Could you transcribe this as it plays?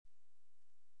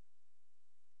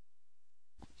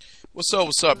What's up,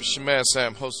 what's up? It's your man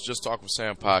Sam, host of Just Talk with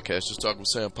Sam podcast. Just Talk with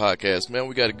Sam podcast. Man,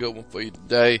 we got a good one for you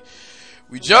today.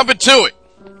 We jump into it.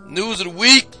 News of the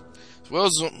week, as well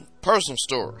as some personal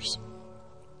stories.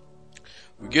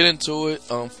 We get into it.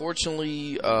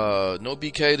 Unfortunately, no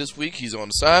BK this week. He's on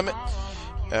assignment.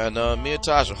 And me and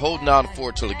Tosh are holding down the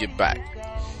fort till he get back.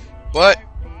 But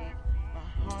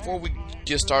before we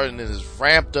get started in this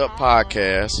ramped up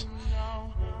podcast,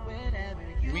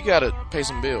 we got to pay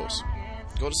some bills.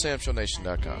 Go to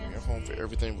samshownation.com. Your home for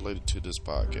everything related to this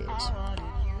podcast.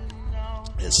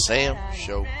 It's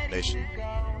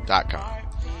samshownation.com.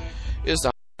 It's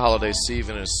the holiday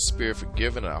season and it's the spirit for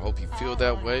giving, and I hope you feel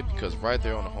that way because right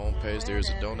there on the homepage there is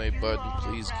a donate button.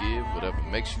 Please give whatever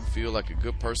makes you feel like a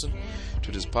good person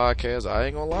to this podcast. I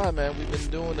ain't gonna lie, man, we've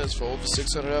been doing this for over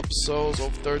 600 episodes,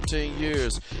 over 13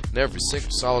 years, and every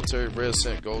single solitary red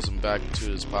cent goes back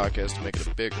into this podcast to make it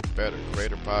a bigger, better,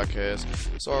 greater podcast.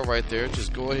 It's all right there.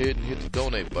 Just go ahead and hit the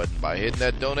donate button. By hitting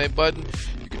that donate button,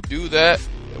 you can do that.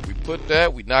 If we put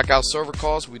that, we knock out server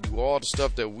costs, we do all the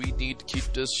stuff that we need to keep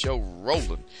this show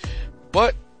rolling.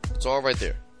 But it's all right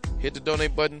there. Hit the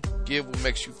donate button, give what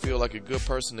makes you feel like a good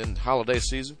person in the holiday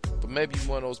season. But maybe you're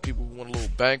one of those people who want a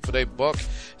little bang for their buck.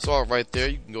 It's all right there.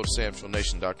 You can go to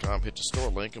samshownation.com, hit the store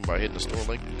link, and by hitting the store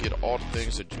link, you get all the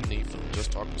things that you need from the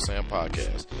Just Talk with Sam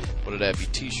podcast. Whether that be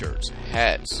t-shirts,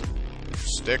 hats,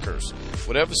 stickers,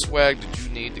 whatever swag that you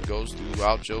need that goes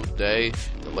throughout your day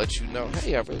to let you know,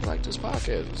 hey, I really like this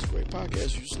podcast. It's a great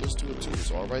podcast. You should listen to it too. It's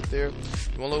all right there.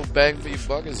 You want a little bang for your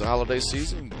buck? It's the holiday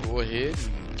season. You can go ahead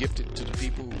and gift it to the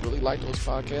people who really like those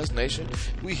podcasts. Nation,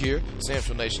 we here. Sam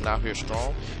Show Nation out here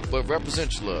strong. But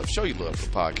represent your love. Show your love for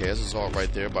the podcast. It's all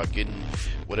right there by getting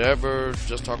whatever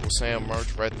Just Talk with Sam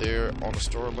merch right there on the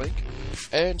store link.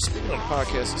 And speaking of the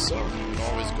podcast itself, you can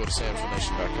always go to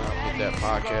samshownation.com, hit that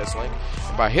podcast link.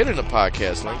 And by hitting the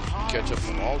podcast link, you can catch up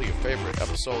on all of your favorite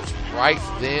episodes right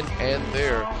then and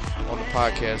there on the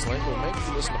podcast link. Or maybe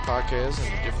you listen to podcasts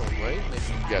in a different way. Maybe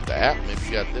you got the app, maybe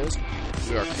you got this.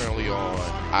 We are currently on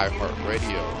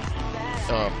iHeartRadio,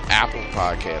 Apple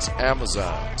Podcasts,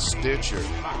 Amazon, Stitcher,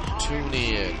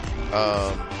 TuneIn,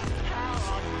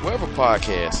 wherever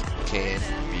podcasts can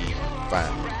be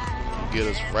found. Get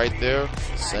us right there.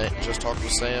 Just Talk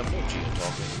with Sam. No G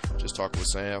talking. Just Talk with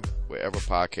Sam. Wherever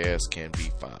podcasts can be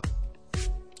found.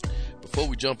 Before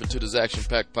we jump into this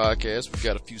action-packed podcast, we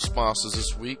got a few sponsors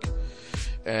this week,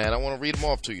 and I want to read them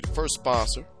off to you. The first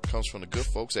sponsor comes from the good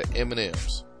folks at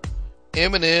M&M's.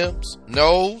 M&M's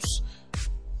knows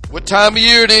what time of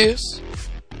year it is,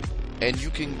 and you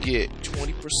can get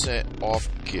 20% off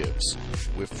gifts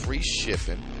with free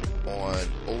shipping on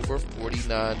over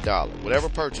 $49. Whatever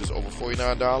purchase over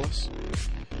 $49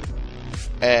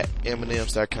 at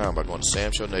M&M's.com by going to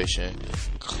Sam Show Nation,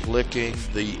 clicking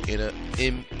the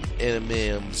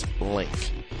M&M's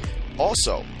link.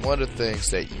 Also, one of the things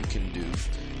that you can do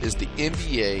is the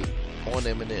NBA on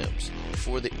M&M's.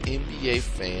 For the NBA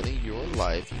fan in your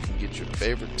life, you can get your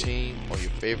favorite team or your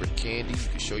favorite candy. You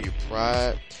can show your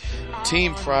pride.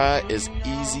 Team pride is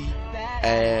easy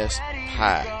as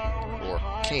pie. Or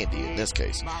candy in this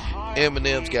case.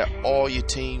 M&M's got all your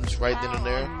teams right then and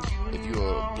there. If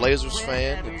you're a Blazers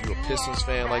fan, if you're a Pistons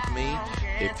fan like me,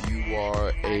 if you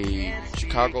are a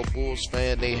Chicago Bulls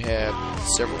fan, they have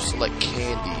several select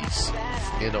candies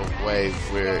in a way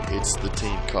where it's the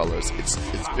team colors. It's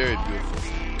very beautiful.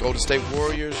 Golden State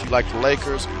Warriors, you like the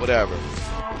Lakers, whatever.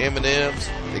 M&M's,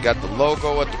 they got the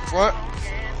logo at the front,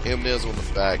 M&M's on the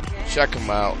back. Check them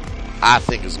out. I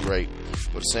think it's great.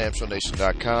 Go to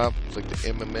samshownation.com, click the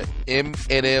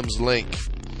M&M's link,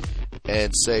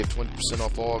 and save 20%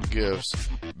 off all gifts.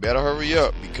 Better hurry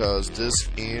up because this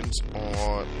ends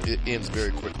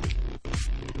very quickly.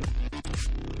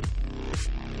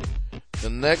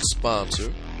 The next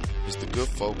sponsor is the good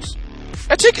folks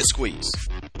at Ticket Squeeze.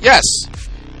 Yes,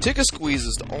 Ticket Squeeze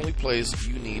is the only place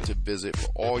you need to visit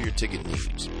for all your ticket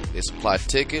needs. They supply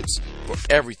tickets for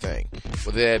everything,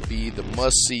 whether that be the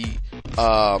must-see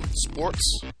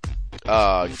sports,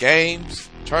 games,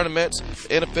 tournaments,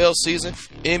 NFL season,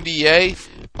 NBA,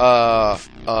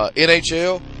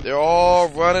 NHL. They're all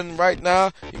running right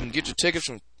now. You can get your tickets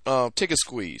from Ticket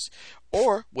Squeeze.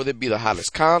 Or whether it be the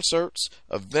hottest concerts,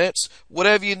 events,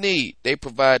 whatever you need. They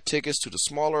provide tickets to the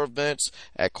smaller events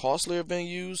at costlier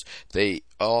venues. They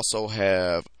also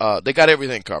have, they got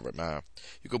everything covered, man.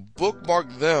 You can bookmark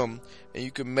them and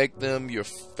you can make them your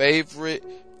favorite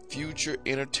future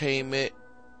entertainment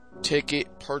ticket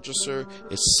purchaser.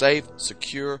 Is safe,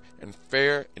 secure, and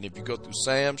fair. And if you go through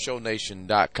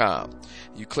samshownation.com,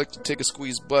 you click the Ticket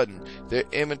Squeeze button, their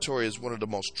inventory is one of the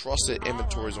most trusted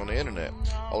inventories on the internet.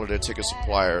 All of their ticket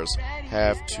suppliers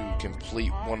have to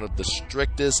complete one of the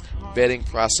strictest vetting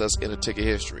process in the ticket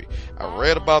history. I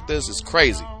read about this. It's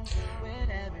crazy.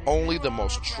 Only the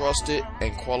most trusted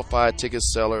and qualified ticket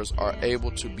sellers are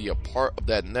able to be a part of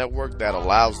that network that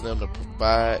allows them to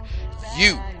provide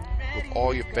you with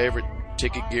all your favorite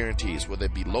ticket guarantees, whether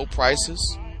it be low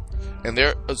prices, and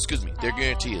their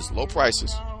guarantee is low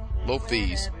prices, low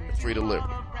fees, and free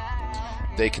delivery.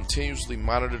 They continuously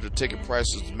monitor the ticket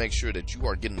prices to make sure that you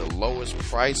are getting the lowest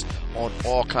price on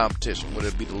all competition, whether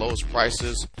it be the lowest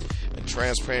prices and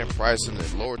transparent pricing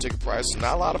and lower ticket prices,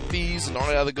 not a lot of fees and all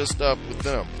that other good stuff with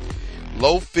them.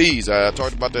 Low fees, I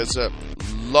talked about that,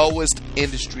 lowest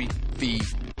industry fee,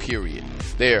 period.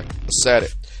 There, I said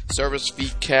it. Service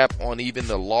fee cap on even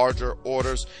the larger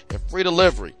orders, and free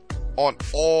delivery on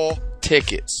all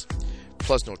tickets.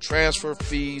 Plus no transfer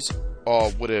fees,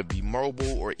 whether it be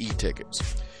mobile or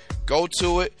e-tickets. Go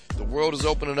to it. The world is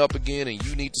opening up again, and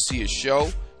you need to see a show.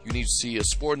 You need to see a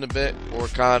sporting event or a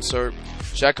concert.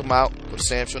 Check them out. Go to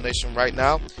Sam Show Nation right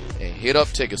now and hit up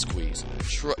Ticket Squeeze.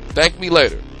 Thank me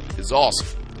later. It's awesome.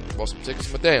 Bought some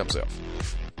tickets my damn self.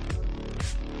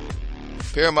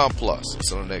 Paramount Plus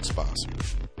is our next sponsor.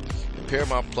 And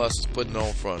Paramount Plus is putting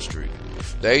on Front Street.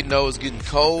 They know it's getting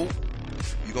cold.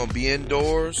 You're going to be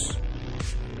indoors.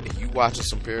 And you watching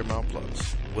some Paramount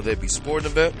Plus. Whether it be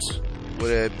sporting events,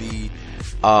 whether it be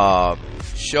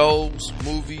shows,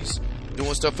 movies,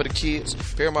 doing stuff for the kids,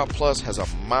 Paramount Plus has a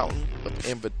mountain of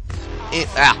entertainment.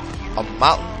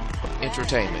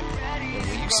 And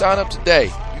when you sign up today,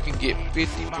 you can get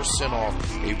 50% off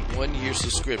a 1-year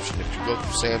subscription if you go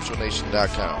through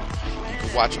SamShowNation.com. You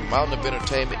can watch a mountain of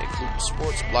entertainment, including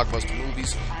sports, blockbuster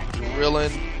movies,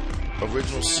 thrilling,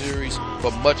 original series,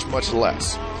 but much, much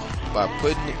less. By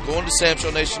going to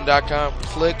SamShowNation.com,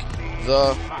 click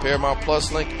the Paramount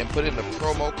Plus link and put in the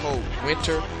promo code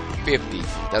WINTER50.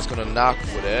 That's going to knock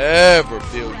whatever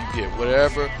bill you get,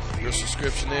 whatever your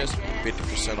subscription is,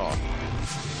 50% off.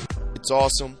 It's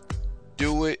awesome.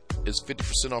 Do it. It's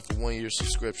 50% off a 1-year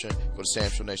subscription. Go to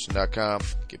SamShowNation.com.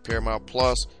 Get Paramount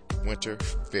Plus,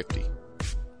 WINTER50.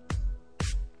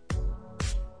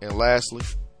 And lastly,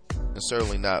 and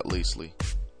certainly not leastly,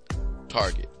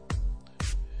 Target.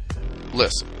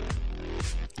 Listen,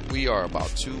 we are about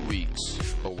 2 weeks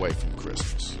away from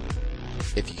Christmas.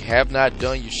 If you have not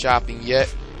done your shopping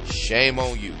yet, shame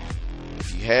on you.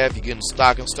 If you have, you're getting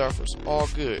stocking stuffers, all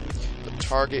good. But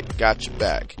Target got your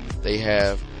back. They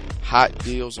have hot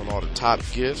deals on all the top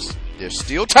gifts. There's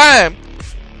still time,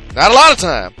 not a lot of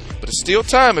time, but it's still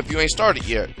time if you ain't started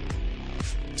yet,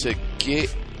 to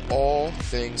get all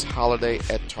things holiday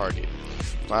at Target.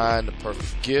 Find the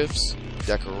perfect gifts,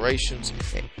 decorations,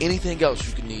 and anything else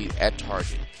you can need at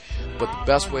Target. But the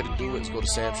best way to do it is go to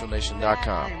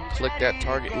SamShowNation.com. Click that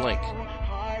Target link.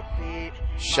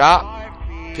 Shop,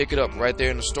 pick it up right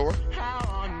there in the store.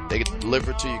 They get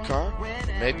delivered to your car.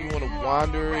 Maybe you want to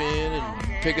wander in and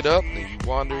you pick it up and you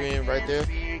wander in right there.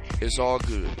 It's all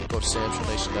good. Go to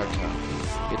SamShowNation.com.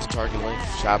 Hit the Target link.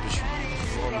 Shop as you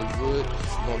normally would.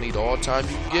 You're going to need all the time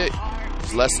you can get.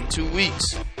 It's less than 2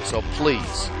 weeks. So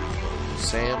please,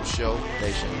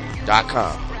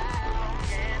 SamShowNation.com.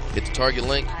 Hit the Target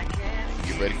link.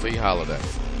 Get ready for your holiday.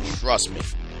 Trust me,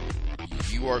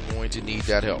 you are going to need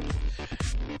that help.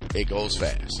 It goes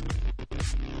fast.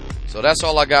 So that's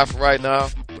all I got for right now.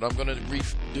 What I'm going to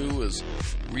do is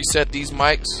reset these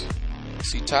mics.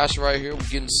 See Tasha right here. We're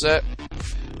getting set.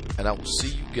 And I will see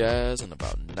you guys in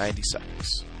about 90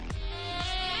 seconds.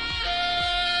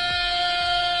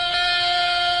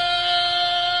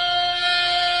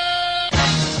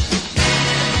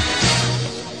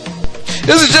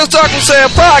 This is Just Talk with Sam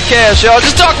podcast, y'all.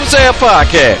 Just Talk with Sam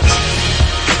podcast.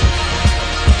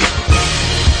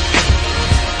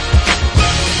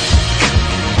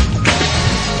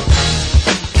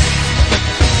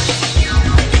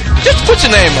 Just put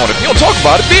your name on it. If you don't talk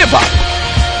about it, be about it.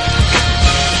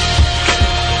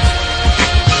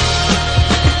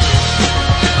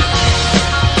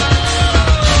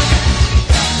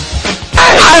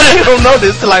 I don't know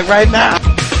this till like right now.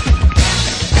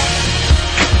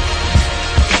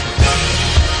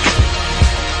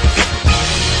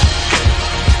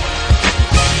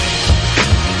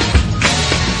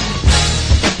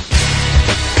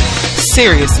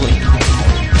 Seriously.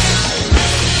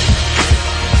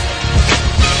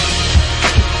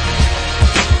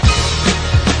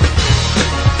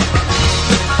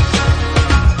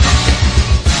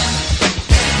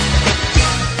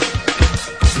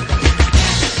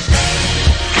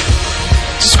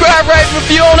 Subscribe, rate, and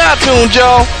review on iTunes,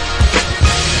 y'all.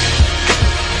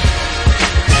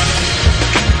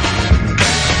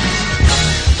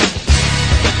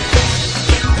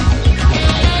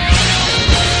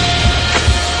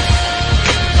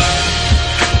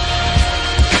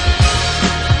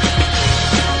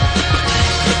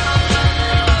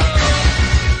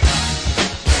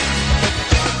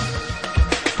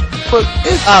 but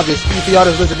it's obvious if y'all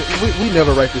just listen. We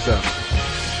never write this out.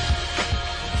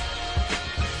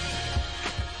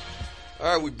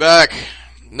 All right, we back.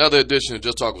 Another edition of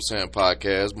Just Talk with Sam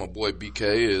podcast. My boy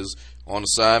BK is on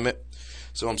assignment,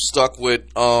 so I'm stuck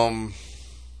with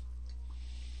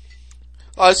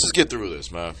let's just get through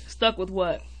this, man. Stuck with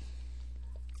what?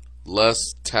 Less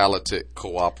talented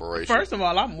cooperation. First of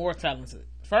all, I'm more talented.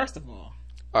 First of all.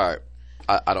 All right.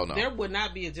 I don't know. There would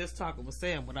not be a Just Talking with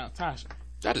Sam without Tasha.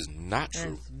 That is not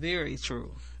true. That's very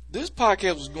true. This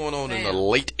podcast was going on in the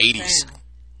late 80s.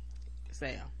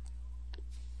 Sam.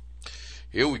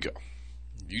 Here we go.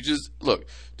 You just look.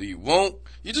 You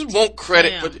just want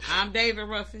credit for. I'm David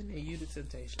Ruffin and you the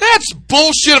Temptations. That's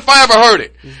bullshit if I ever heard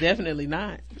it. It's definitely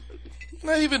not.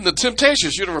 Not even the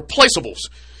Temptations. You're the Replaceables.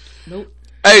 Nope.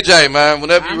 AJ, man,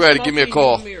 whenever you're ready, give me a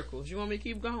call. Miracles. You want me to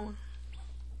keep going?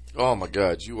 Oh my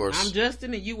God, you are. I'm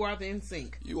Justin and you are the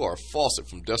NSYNC. You are Fawcett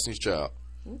from Destiny's Child.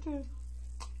 Okay.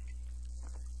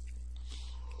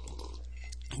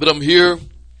 But I'm here.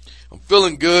 I'm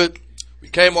feeling good. We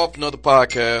came off another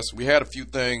podcast. We had a few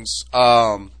things. We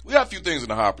got a few things in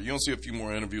the hopper. You don't see a few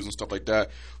more interviews and stuff like that.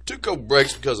 We took a couple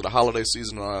breaks because of the holiday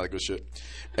season and all that good shit.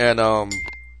 And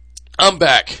I'm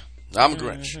back. I'm a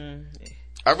Grinch. Mm-hmm.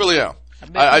 I really am. I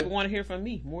bet people want to hear from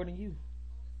me more than you.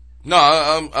 No,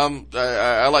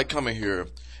 I like coming here.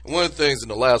 And one of the things in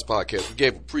the last podcast, we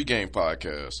gave a pregame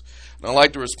podcast. And I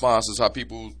like the responses, how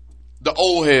people, the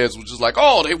old heads were just like,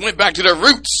 oh, they went back to their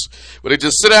roots. Where they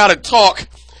just sit out and talk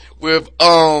with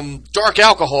dark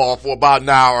alcohol for about an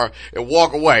hour and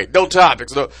walk away. No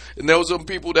topics. No, and there was some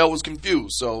people that was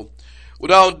confused. So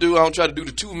what I don't try to do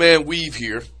the two-man weave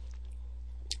here.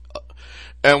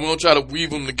 And we don't try to weave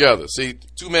them together. See,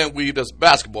 two-man weave, that's a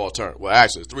basketball term. Well,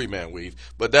 actually, it's three-man weave.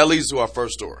 But that leads to our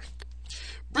first story.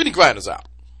 Brittney Griner's out.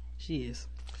 She is.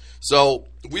 So,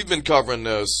 we've been covering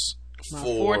this My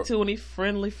for... 420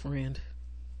 friendly friend.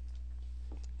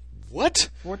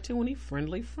 What? 420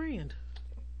 friendly friend.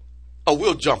 Oh,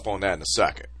 we'll jump on that in a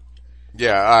second.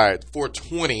 Yeah, all right.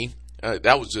 420.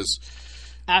 That was just...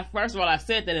 First of all, I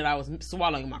said that and I was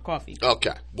swallowing my coffee.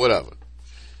 Okay, whatever.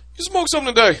 You smoke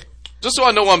something today? Just so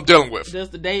I know what I'm dealing with. Does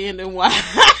the day end in Y?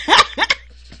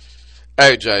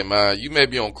 AJ, man, you may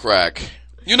be on crack.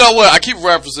 You know what? I keep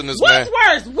referencing this, man.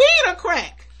 What's worse, weed or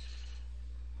crack?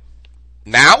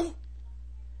 Now?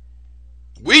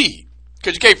 Weed.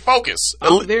 Because you can't focus.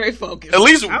 I'm very focused. At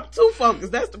least I'm too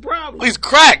focused. That's the problem. At least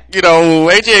crack. You know,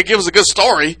 AJ gives a good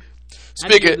story.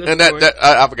 Speaking, and that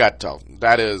I forgot to tell.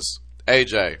 That is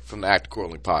AJ from the Act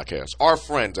Accordingly podcast. Our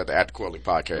friends at the Act Accordingly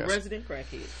podcast. The resident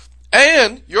crackhead.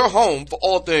 And you're home for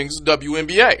all things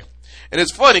WNBA. And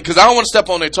it's funny because I don't want to step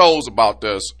on their toes about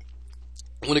this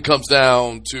when it comes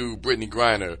down to Brittney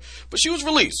Griner. But she was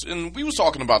released. And we was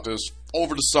talking about this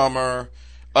over the summer.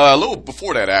 A little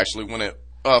before that, actually, when it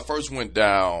first went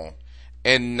down.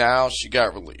 And now she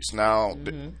got released. Now,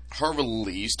 her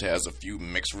release has a few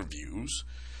mixed reviews.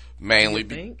 Mainly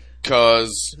because...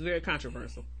 It's very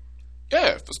controversial.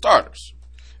 Yeah, for starters.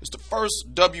 It's the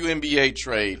first WNBA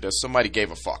trade that somebody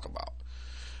gave a fuck about.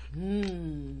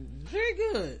 Very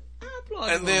good. I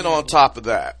applaud. And then on top of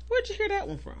that... Where'd you hear that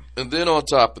one from? And then on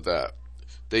top of that,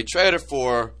 they traded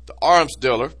for the arms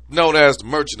dealer known as the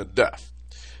Merchant of Death.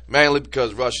 Mainly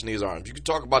because Russia needs arms. You can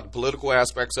talk about the political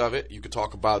aspects of it. You can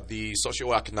talk about the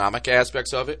socioeconomic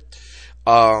aspects of it.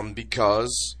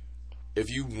 Because if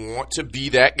you want to be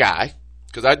that guy...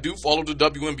 Because I do follow the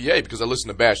WNBA because I listen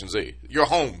to Bash and Z. You're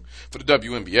home for the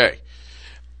WNBA.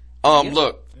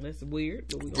 Look. That's weird.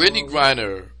 Brittney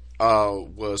Griner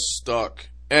was stuck.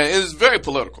 And it's very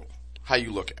political, how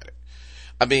you look at it.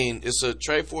 I mean, it's a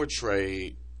trade for a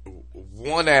trade.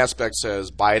 One aspect says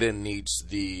Biden needs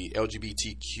the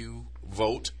LGBTQ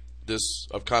vote this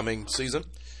upcoming season.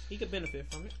 He could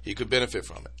benefit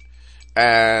from it.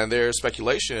 And there's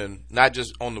speculation, not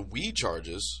just on the weed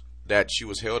charges, that she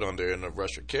was held under in the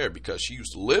Russian care because she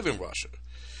used to live in Russia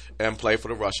and play for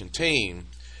the Russian team.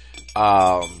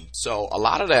 So a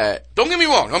lot of that, don't get me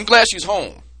wrong, I'm glad she's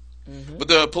home. But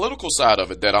the political side of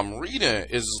it that I'm reading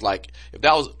is like, if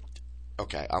that was,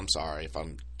 okay, I'm sorry if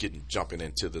I'm jumping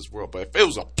into this world, but if it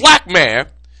was a black man,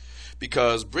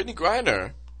 because Brittney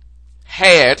Griner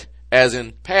had, as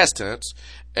in past tense,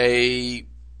 a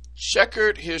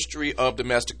checkered history of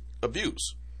domestic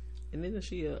abuse. And isn't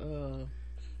she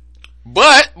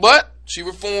But she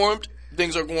reformed.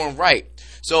 Things are going right.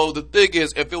 So the thing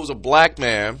is, if it was a black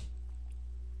man,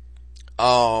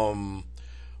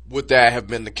 would that have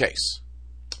been the case?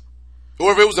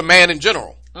 Or if it was a man in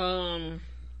general?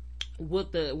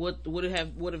 Would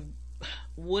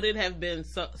it have been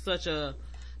such a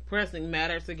pressing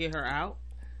matter to get her out?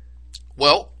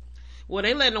 Well, Well,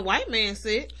 they letting a white man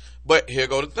sit. But here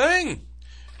go the thing.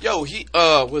 Yo, he,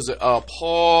 was it,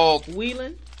 Paul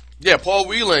Whelan? Yeah, Paul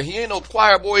Whelan. He ain't no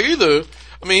choir boy either.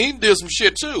 I mean, he did some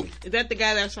shit too. Is that the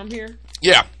guy that's from here?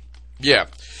 Yeah. Yeah.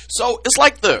 So it's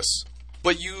like this.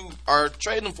 But you are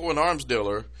trading him for an arms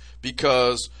dealer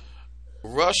because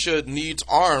Russia needs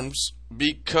arms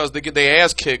because they get their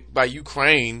ass kicked by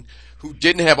Ukraine, who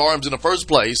didn't have arms in the first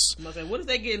place. What is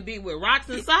they getting beat with? Rocks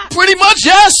and socks? Pretty much,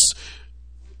 yes.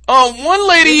 One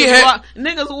lady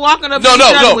niggas walking up each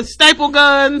other with staple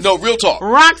guns. No, real talk.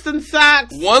 Rocks and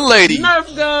socks. One lady.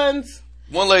 Nerf guns.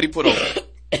 One lady put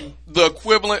the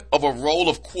equivalent of a roll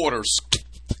of quarters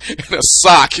in a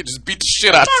sock and just beat the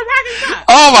shit out.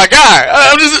 Oh my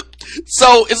God.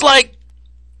 So it's like,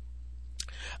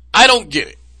 I don't get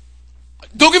it.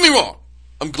 Don't get me wrong.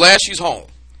 I'm glad she's home.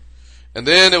 And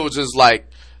then it was just like,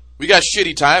 we got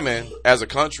shitty timing as a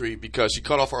country because she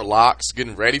cut off her locks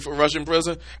getting ready for Russian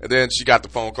prison. And then she got the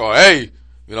phone call, hey,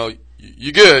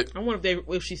 you good. I wonder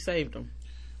if she saved them.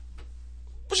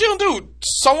 What you gonna do?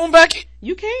 Sew them back?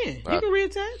 You can. You can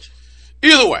reattach.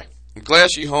 Either way, I'm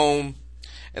glad she's home.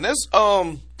 And this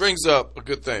brings up a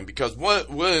good thing because one of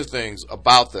the things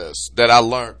about this that I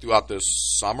learned throughout this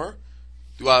summer,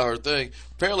 throughout her thing,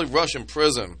 apparently Russian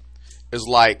prison is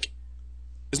like,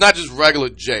 it's not just regular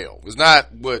jail. It's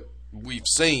not what we've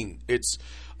seen. It's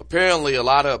apparently a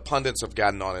lot of pundits have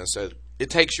gotten on it and said it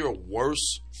takes your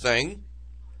worst thing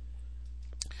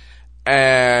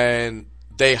and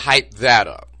they hype that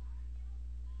up.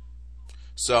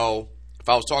 So if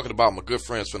I was talking about my good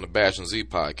friends from the Bash and Z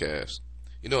podcast,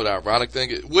 you know the ironic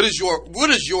thing is, what is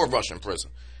your Russian prison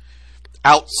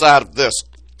outside of this?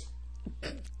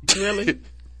 Really?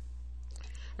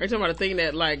 Are you talking about a thing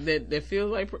that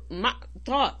feels like my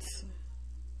thoughts?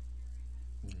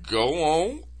 Go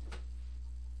on.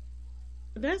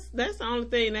 That's the only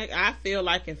thing that I feel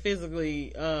like can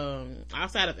physically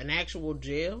outside of an actual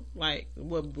jail, like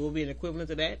what will be an equivalent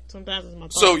to that. Sometimes it's my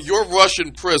thoughts. So your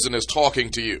Russian prison is talking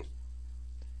to you.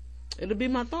 It'll be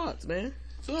my thoughts, man.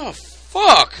 Oh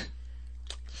fuck.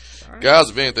 Right. Guys,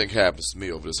 if anything happens to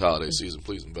me over this holiday season,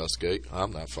 please investigate.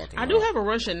 I'm not fucking around. I do have a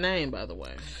Russian name, by the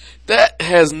way. That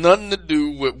has nothing to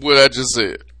do with what I just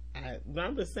said.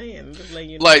 I'm just saying. I'm just letting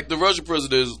you know. Like, the Russian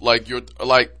prison is, like,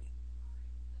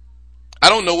 I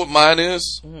don't know what mine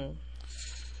is. Mm-hmm.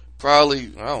 Probably,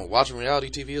 I don't know, watching reality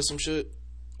TV or some shit.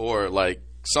 Or, like,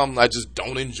 something I just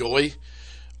don't enjoy.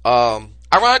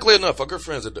 Ironically enough, our good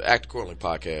friends at the Act Accordingly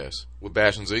podcast with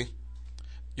Bash and Z.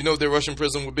 You know what their Russian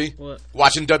prison would be? What?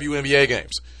 Watching WNBA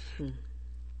games.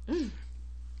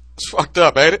 It's fucked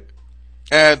up, ain't it?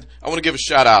 And I want to give a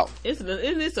shout out.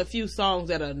 It's a few songs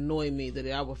that annoy me that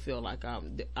I would feel like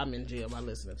I'm in jail by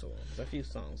listening to them. There's a few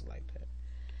songs like that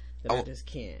I just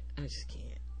can't.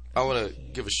 I want to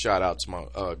give a shout out to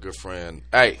my good friend.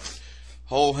 Hey,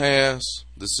 hold hands.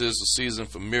 This is the season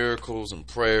for miracles and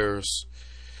prayers.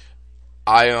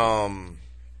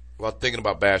 While thinking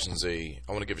about Bash and Z,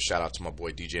 I want to give a shout out to my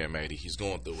boy DJ M80. He's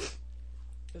going through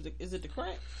it. Is it the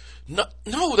crack? No,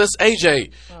 that's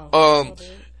AJ.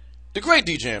 The great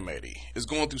DJ M80 is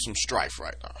going through some strife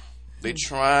right now. They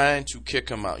trying to kick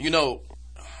him out.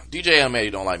 DJ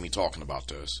M80 don't like me talking about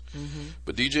this,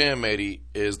 but DJ M80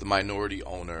 is the minority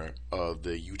owner of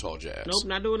the Utah Jazz. Nope,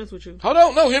 not doing this with you. Hold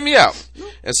on, no, hear me out.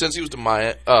 Nope. And since he was the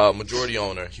majority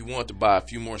owner, he wanted to buy a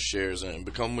few more shares and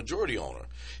become a majority owner.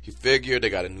 He figured they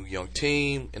got a new young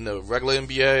team in the regular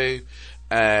NBA,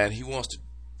 and he wants to,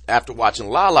 after watching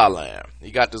La La Land,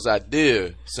 he got this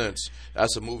idea, since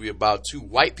that's a movie about two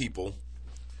white people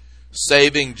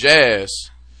saving jazz,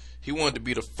 he wanted to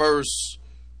be the first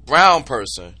brown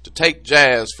person to take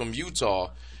jazz from Utah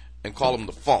and call them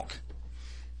the funk.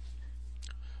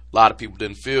 A lot of people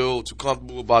didn't feel too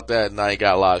comfortable about that, and now he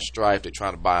got a lot of strife. They're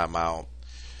trying to buy him out.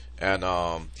 And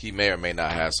he may or may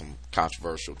not have some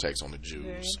controversial takes on the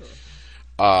Jews.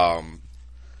 Are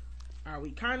we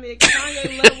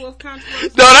Kanye level of controversy?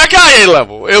 No, not Kanye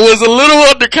level. It was a little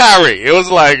under Kyrie. It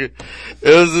was like,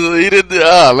 he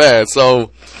didn't, man. So,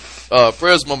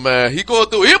 prayers, my man. He going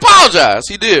through, he apologized.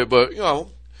 He did, but, he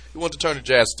wanted to turn the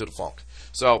jazz to the funk.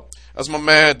 So, that's my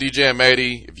man, DJ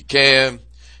M80. If you can,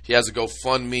 he has a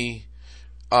GoFundMe.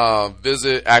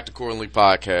 Visit Act Accordingly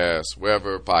podcast,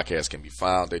 wherever podcasts can be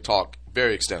found. They talk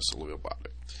very extensively about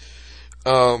it.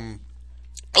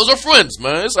 Those are friends,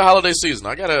 man. It's the holiday season.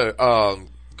 I gotta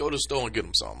go to the store and get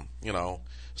them something.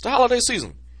 It's the holiday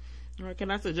season. All right,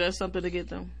 can I suggest something to get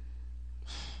them?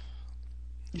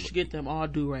 You should get them all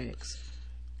do-rags.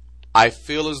 I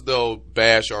feel as though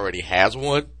Bash already has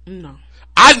one. No.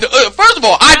 First of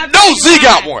all, I know Z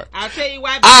got one. I'll tell you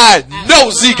why. I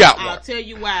know Z got one. I'll tell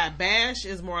you why. Bash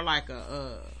is more like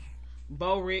a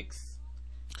Bo Ricks.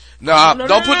 Nah,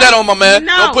 don't put that on my man.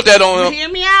 No. Don't put that on him. Hear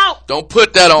me out. Don't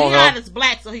put that on Leon him. is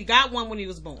black, so he got one when he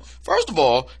was born. First of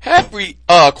all, happy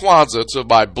Kwanzaa to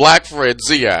my black friend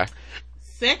Zia.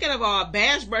 Second of all,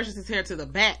 Bash brushes his hair to the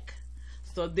back,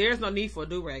 so there's no need for a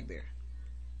do-rag there.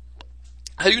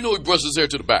 How do you know he brushed his hair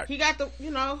to the back? He got the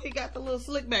little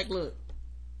slick back look.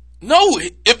 No,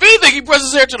 if anything, he brushed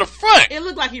his hair to the front. It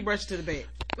looked like he brushed it to the back.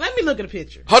 Let me look at the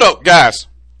picture. Hold up, guys.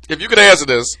 If you could answer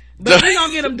this. But we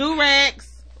gonna get him do-rags.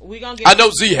 I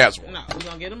know Z has one. No, we're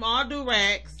gonna get them all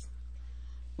do-rags.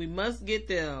 We must get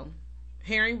them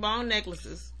herringbone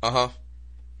necklaces. Uh-huh.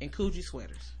 And Coogi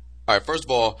sweaters. All right, first of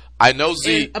all, I know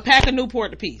Z. And a pack of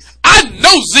Newport apiece. I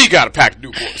know Z got a pack of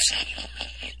Newports.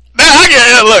 Now,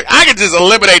 I can just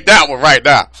eliminate that one right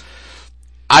now.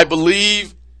 I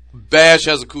believe Bash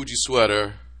has a Coogi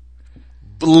sweater.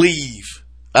 Believe.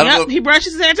 I don't know. He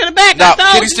brushes his hair to the back. Now,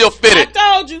 can he still fit it?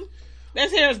 I told you. That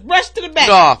hair is brushed to the back.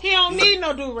 Nah. He don't need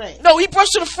no do-rag. No, he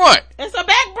brushed to the front. It's a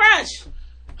back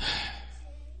brush.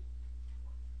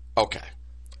 Okay.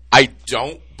 I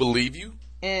don't believe you.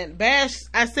 And Bash,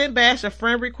 I sent Bash a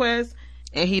friend request,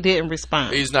 and he didn't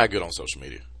respond. He's not good on social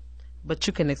media. But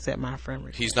you can accept my friend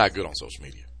request. He's not good on social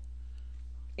media.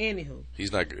 Anywho.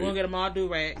 He's not good. We're going to get them all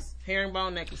do-rags,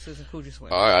 herringbone necklaces, and Coogi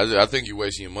sweaters. All right, I think you're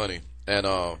wasting your money. And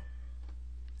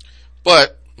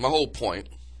but my whole point,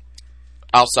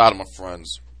 outside of my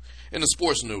friends, in the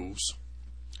sports news,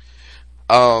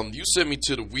 you sent me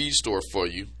to the weed store for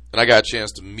you, and I got a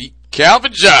chance to meet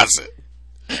Calvin Johnson.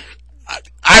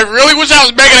 I really wish I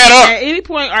was making that up. At any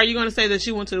point, are you going to say that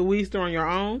you went to the weed store on your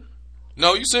own?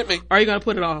 No, you sent me. Or are you going to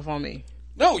put it off on me?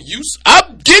 No,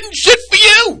 I'm getting shit for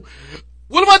you.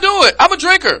 What am I doing? I'm a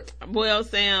drinker. Well,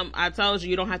 Sam, I told you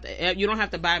you don't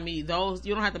have to buy me those.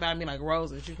 You don't have to buy me like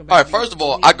roses. You can buy all right, first of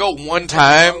all, I go one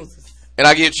time roses. And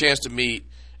I get a chance to meet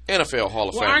NFL Hall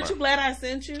of Famer. Aren't you glad I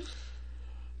sent you?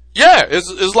 Yeah,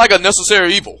 it's like a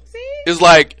necessary evil. See? It's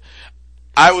like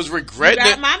I was regretting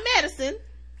You got it. my medicine.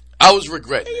 I was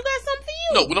regretting And you it. got something for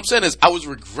you. No, what I'm saying is I was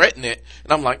regretting it,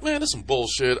 and I'm like, man, this is some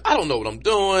bullshit. I don't know what I'm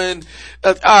doing.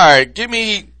 All right, give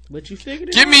me But you figured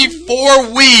it Give out. me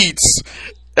 4 weeds.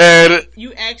 And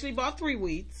You actually bought 3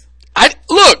 weeds.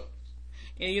 look.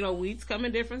 And you know, weeds come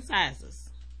in different sizes.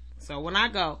 So when I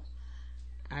go,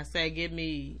 I say give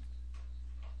me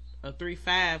a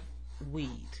 3-5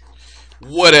 weed.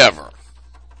 Whatever.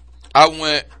 I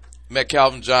went, met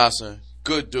Calvin Johnson.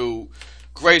 Good dude.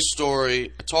 Great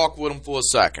story. I talked with him for a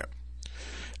second.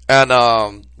 And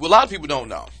what a lot of people don't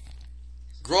know.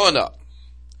 Growing up.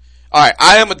 Alright,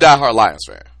 I am a diehard Lions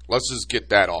fan. Let's just get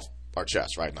that off our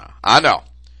chest right now. I know.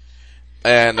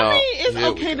 And I mean, it's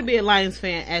okay to be a Lions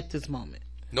fan at this moment.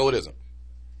 No, it isn't.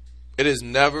 It is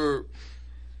never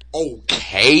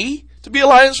okay to be a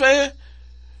Lions fan,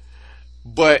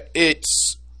 but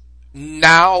it's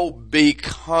now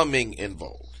becoming in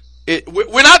vogue.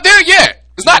 We're not there yet.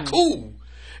 It's not cool.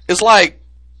 It's like,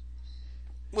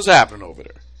 what's happening over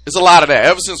there? It's a lot of that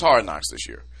ever since Hard Knocks this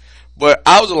year. But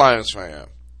I was a Lions fan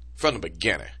from the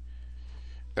beginning.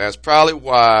 That's probably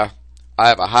why I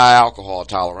have a high alcohol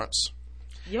tolerance.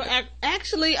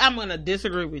 Actually, I'm going to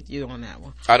disagree with you on that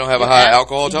one. I don't have a high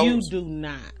alcohol tolerance? You do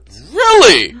not.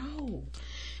 Really? No.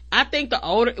 I think the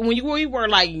older, when you were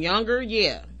like younger,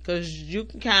 yeah. Because you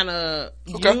can kind of,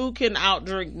 you can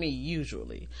outdrink me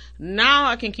usually. Now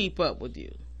I can keep up with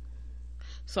you.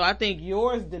 So I think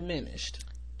yours diminished.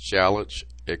 Challenge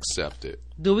accepted.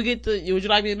 Would you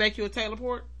like me to make you a Taylor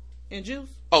Port and juice?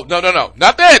 Oh, no.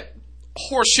 Not that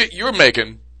horse shit you're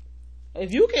making.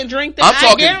 If you can drink that,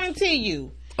 I guarantee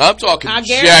you. I'm talking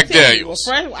Jack Daniels.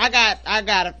 I got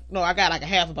like a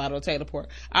half a bottle of Taylor Port.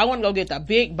 I want to go get the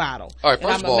big bottle. All right,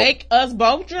 first I'm going to make us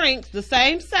both drinks the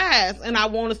same size, and I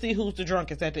want to see who's the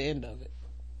drunkest at the end of it.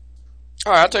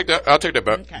 All right, I'll take that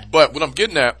back. Okay. But what I'm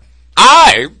getting at,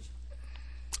 I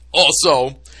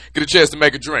also get a chance to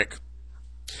make a drink.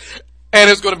 And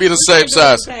it's going to be the same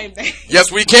size.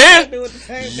 Yes, we can.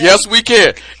 Yes, we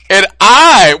can. And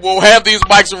I will have these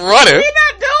mics running. We're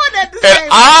not doing that the and same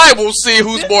I will see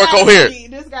who's more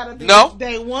coherent. This gotta be no?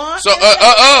 day one. So,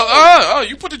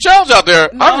 you put the challenge out there.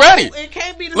 No, I'm ready. It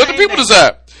can't be the Let same the people day.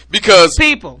 decide. Because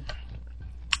people,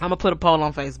 I'm gonna put a poll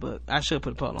on Facebook. I should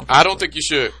put a poll on Facebook. I don't think you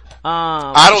should.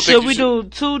 I don't think you should. Should we do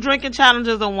 2 drinking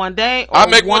challenges on one day? Or I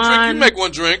make one drink, you make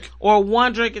one drink. Or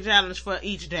 1 drinking challenge for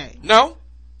each day? No.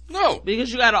 Because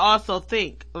you gotta also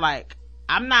think, like,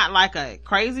 I'm not like a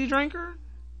crazy drinker.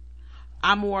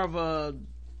 I'm more of a...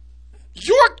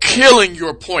 You're killing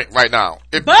your point right now.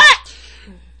 But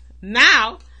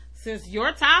now, since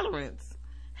your tolerance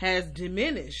has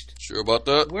diminished... Sure about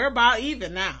that? We're about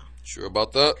even now. Sure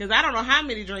about that? Because I don't know how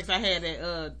many drinks I had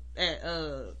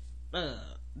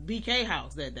BK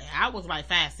house that day. I was like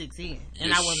 5, 6 in,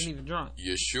 and I wasn't even drunk.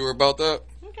 You sure about that?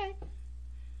 Okay.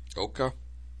 Okay.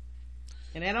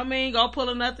 And that don't mean go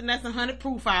pulling nothing that's 100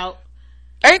 proof out.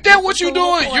 Ain't that what you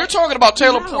doing? You're talking about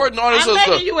Taylor Port and all this I'm other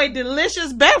stuff. making you a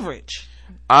delicious beverage.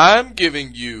 I'm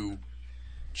giving you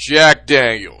Jack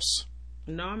Daniels.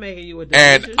 No, I'm making you a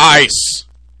delicious and ice.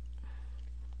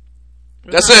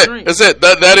 That's it. That's it.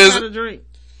 That is not a drink.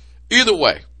 Either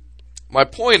way, my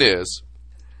point is,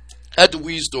 at the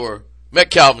weed store,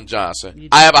 met Calvin Johnson.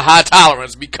 I have a high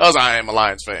tolerance because I am a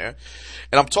Lions fan,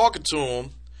 and I'm talking to him.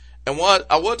 And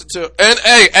I wanted to, and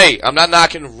hey, I'm not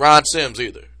knocking Ron Sims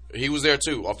either. He was there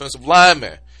too, offensive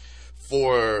lineman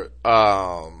for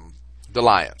the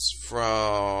Lions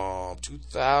from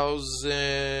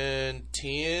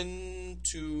 2010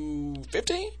 to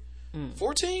 15,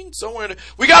 14, somewhere.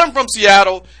 We got him from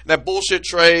Seattle in that bullshit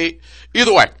trade.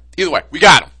 Either way, we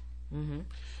got him.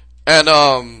 And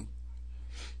I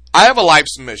have a life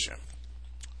submission,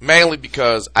 mainly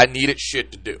because I needed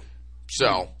shit to do.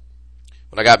 So.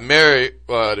 When I got married,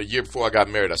 the year before I got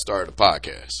married, I started a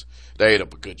podcast. They ate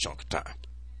up a good chunk of time.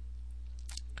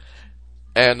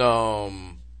 And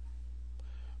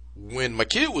when my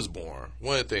kid was born,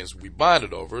 one of the things we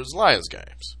bonded over is Lions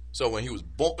games. So when he was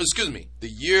born, the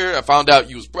year I found out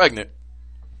he was pregnant,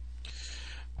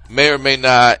 may or may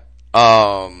not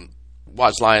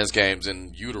watch Lions games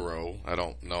in utero. I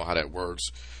don't know how that works.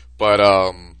 But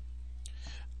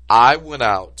I went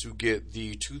out to get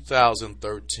the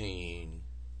 2013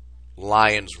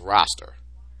 Lions roster.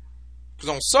 Because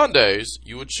on Sundays,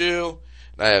 you would chill,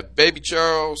 and I had baby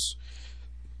Charles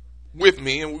with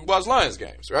me, and we watch Lions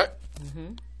games, right?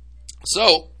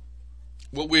 So,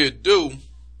 what we would do,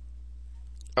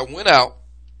 I went out,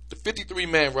 the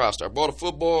 53-man roster. I bought a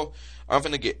football. I'm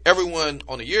going to get everyone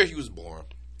on the year he was born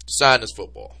to sign this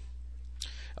football.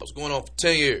 I was going on for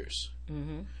 10 years,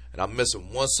 and I'm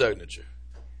missing one signature.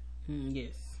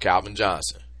 Yes. Calvin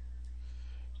Johnson.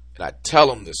 And I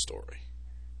tell him this story.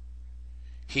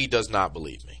 He does not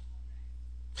believe me.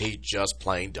 He just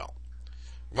plain don't.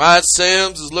 Ryan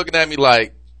Sims is looking at me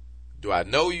like, do I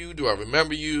know you? Do I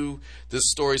remember you?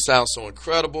 This story sounds so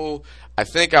incredible. I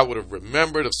think I would have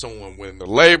remembered if someone went into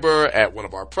labor at one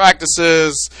of our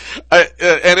practices. And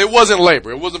it wasn't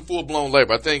labor. It wasn't full-blown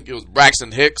labor. I think it was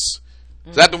Braxton Hicks.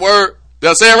 Is that the word? Did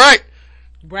I say it right?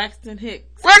 Braxton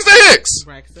Hicks.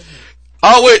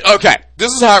 Oh, wait. Okay.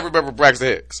 This is how I remember Braxton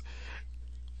Hicks.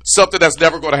 Something that's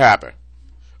never going to happen.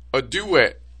 A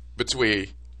duet between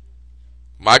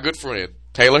my good friend,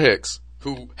 Taylor Hicks,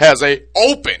 who has a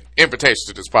open invitation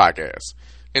to this podcast,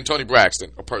 and Tony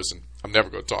Braxton, a person I'm never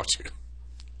going to talk to.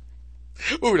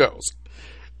 Who knows?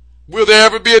 Will there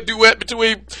ever be a duet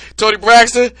between Tony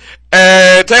Braxton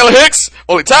and Taylor Hicks?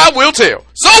 Only time will tell.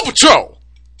 Soul Patrol.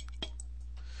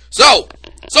 Soul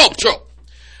Patrol.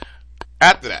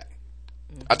 After that,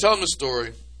 I tell him the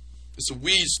story. It's a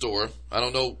weed store. I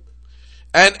don't know.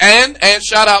 And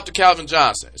shout out to Calvin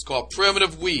Johnson. It's called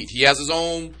Primitive Weed. He has his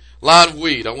own line of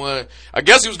weed. I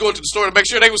guess he was going to the store to make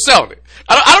sure they were selling it.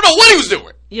 I don't know what he was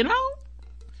doing. You know?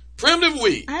 Primitive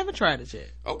Weed. I haven't tried it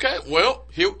yet. Okay, well,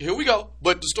 here we go.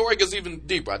 But the story gets even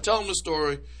deeper. I tell him the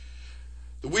story.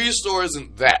 The weed store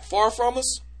isn't that far from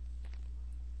us.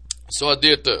 So I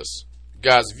did this.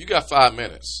 Guys, if you got 5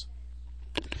 minutes,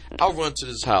 I'll run to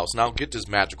this house and I'll get this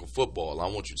magical football. I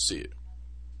want you to see it.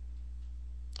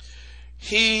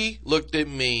 He looked at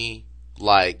me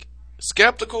like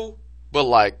skeptical, but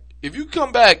like, if you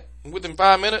come back within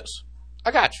 5 minutes,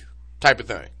 I got you, type of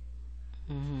thing.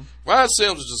 Ryan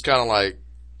Sims was just kind of like,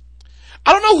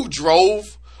 I don't know who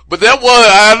drove, but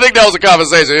I think that was a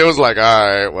conversation. It was like, all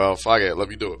right, well, fuck it, let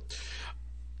me do it.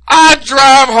 I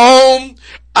drive home.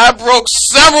 I broke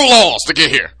several laws to get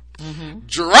here.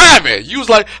 Driving. You was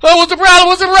like, oh, what's the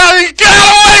problem? Get out of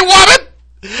the way, woman!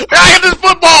 I gotta get this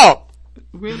football!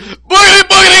 Really?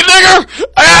 Boogity, nigger!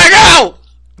 I gotta go!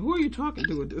 Who are you talking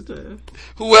to at this time?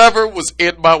 Whoever was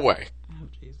in my way. Oh,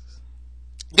 Jesus.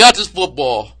 Got this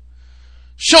football.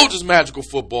 Showed this magical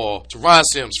football to Ryan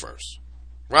Sims first.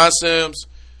 Ryan Sims,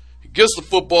 he gets the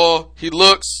football. He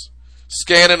looks,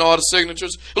 scanning all the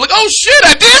signatures. He's like, oh shit,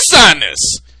 I did sign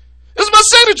this. This is my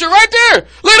signature right there.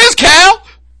 Look at this, Cal.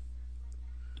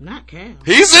 Not Cal.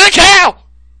 He said Cal.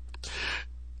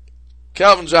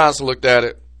 Calvin Johnson looked at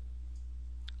it.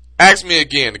 Asked me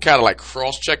again to kind of like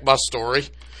cross-check my story.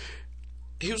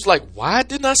 He was like, why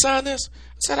didn't I sign this?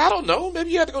 I said, I don't know. Maybe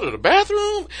you had to go to the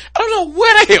bathroom. I don't know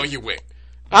where the hell you went.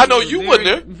 I know you wasn't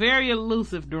there. Very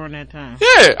elusive during that time.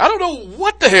 Yeah, I don't know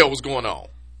what the hell was going on.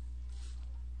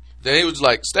 Then he was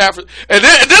like, Stafford. And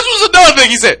this was another thing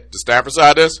he said. Did Stafford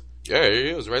sign this? Yeah, he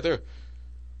is right there.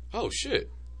 oh, shit.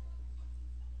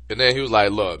 And then he was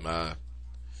like, look, man,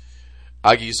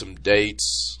 I'll give you some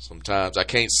dates sometimes. I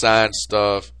can't sign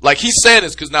stuff. Like, he's saying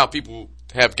this because now people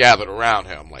have gathered around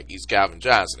him. Like, he's Calvin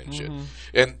Johnson and shit.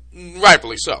 And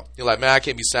rightfully so. You're like, man, I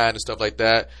can't be signed and stuff like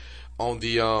that on the,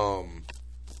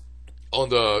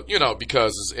 you know,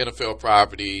 because it's NFL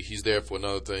property. He's there for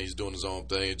another thing. He's doing his own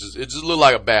thing. It just looked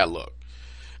like a bad look.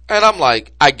 And I'm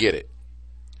like, I get it.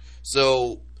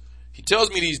 So he tells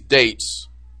me these dates.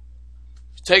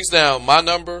 He takes down my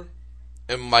number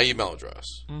and my email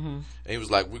address. And he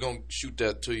was like, we're going to shoot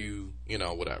that to you, you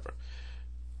know, whatever.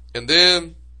 And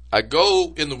then I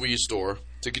go in the weed store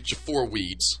to get you 4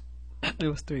 weeds. It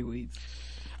was 3 weeds.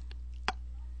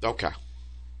 Okay.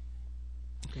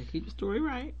 Okay, keep the story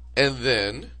right. And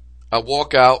then I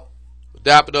walk out,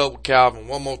 dap it up with Calvin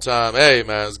one more time. Hey,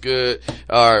 man, it's good.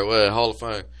 All right, well, Hall of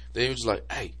Fame. Then he was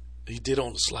like, hey, he did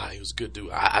on the slide. He was a good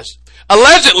dude.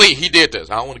 Allegedly, he did this.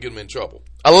 I don't want to get him in trouble.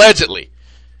 Allegedly.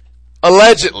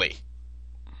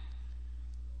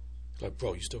 Like,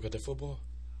 bro, you still got that football?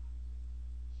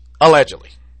 Allegedly.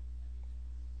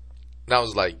 And I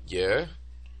was like, yeah.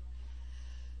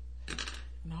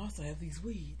 And I also have these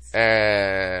weeds.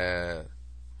 And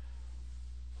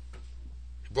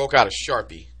he broke out a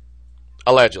Sharpie.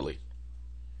 Allegedly.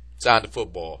 Signed the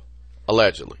football.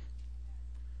 Allegedly.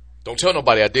 Don't tell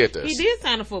nobody I did this. He did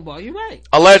sign the football. You're right.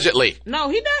 Allegedly. No,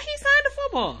 he did. He signed the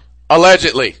football.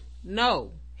 Allegedly.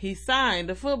 No, he signed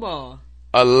the football.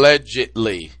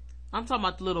 Allegedly. I'm talking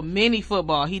about the little mini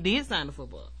football. He did sign the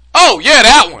football. Oh yeah,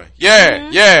 that one. Yeah,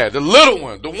 yeah, the little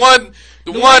one, the one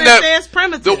that says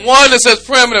primitive. the one that says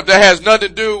primitive that has nothing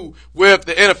to do with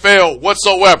the NFL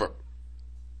whatsoever.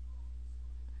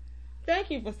 Thank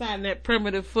you for signing that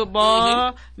primitive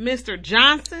football, Mr.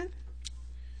 Johnson.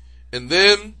 And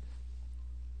then,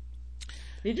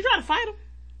 did you try to fight him?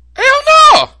 Hell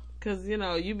no. Cause you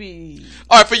know you be.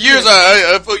 All right, for years,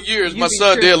 my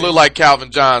son did look like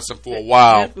Calvin Johnson for a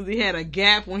while. Because he had a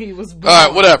gap when he was born.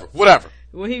 All right, whatever.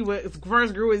 When he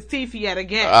first grew his teeth, he had a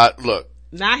gap. Look.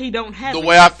 Now he don't have it. The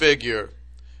way I figure,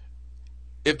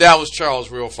 if that was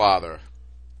Charles' real father,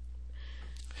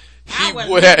 he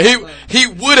would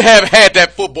have had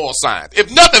that football signed,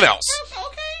 if nothing else.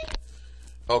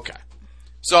 Okay.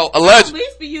 So allegedly, at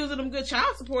least be using them good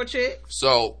child support checks.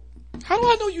 So how do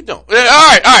I know you don't? All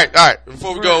right.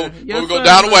 Before we go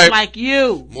down the way, like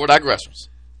you, more digressions,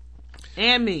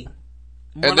 and me,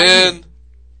 and then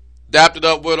dapped it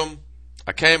up with him.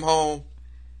 I came home,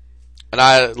 and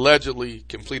I allegedly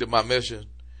completed my mission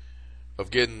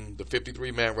of getting the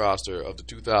 53-man roster of the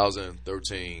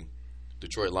 2013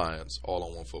 Detroit Lions all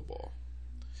on one football.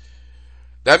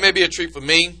 That may be a treat for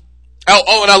me.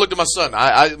 Oh, and I looked at my son.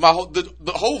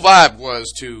 The whole vibe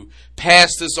was to pass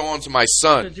this on to my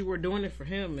son. But you were doing it for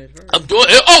him at first. I'm doing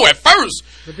it. Oh, at first.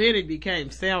 But then it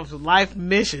became Sam's life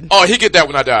mission. Oh, he get that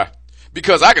when I die.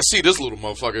 Because I can see this little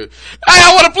motherfucker. Hey,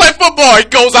 I want to play football. He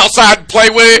goes outside and play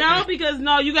with it.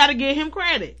 No, you got to give him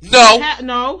credit.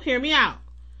 No. Hear me out.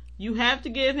 You have to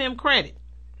give him credit.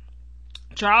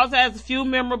 Charles has a few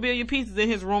memorabilia pieces in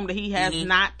his room that he has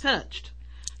not touched.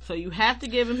 So you have to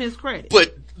give him his credit.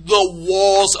 But the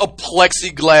walls of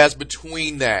plexiglass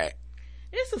between that.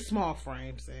 It's a small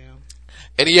frame, Sam.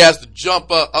 And he has to jump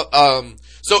up.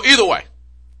 So either way,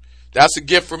 that's a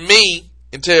gift from me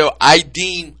until I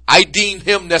deem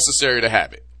him necessary to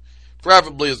have it.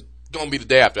 Preferably it's going to be the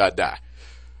day after I die.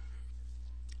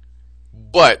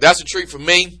 But that's a treat for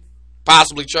me.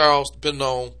 Possibly Charles, depending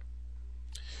on.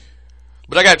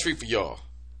 But I got a treat for y'all.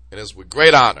 And it's with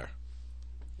great honor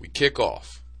we kick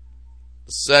off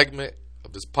the segment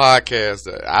of this podcast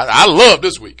that I love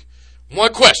this week.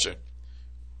 One question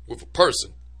with a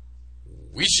person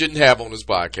we shouldn't have on this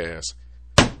podcast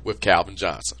with Calvin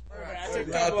Johnson.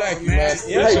 Thank you, man.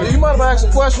 Hey, do you mind if I ask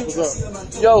a question?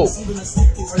 Yo,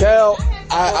 Cal,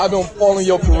 I've been following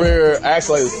your career.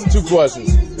 Actually, it's 2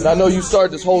 questions. And I know you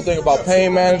started this whole thing about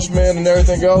pain management and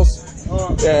everything else.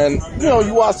 And, you know,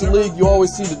 you watch the league, you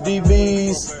always see the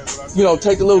DBs, you know,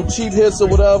 take the little cheap hits or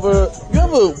whatever. You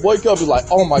ever wake up and be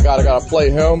like, oh my God, I got to play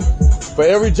him? For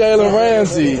every Jalen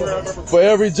Ramsey, for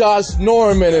every Josh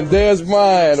Norman and Dez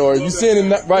Bryant, or you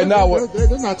seeing it right now?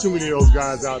 There's not too many of those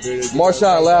guys out there.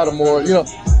 Marshawn Lattimore, you know.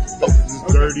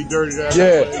 Dirty.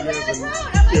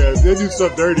 Yeah, they do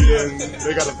stuff dirty, then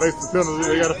they got to face the penalty.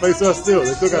 They got to face us still.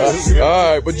 They still got to.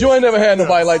 All right, but you ain't never had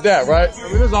nobody like that, right? I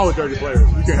mean, there's always dirty players.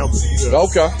 You can't help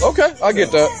it. Yeah. Okay, I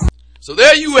get that. So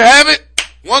there you have it.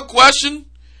 One question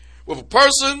with a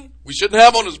person we shouldn't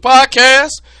have on this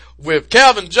podcast with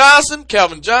Calvin Johnson.